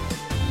on.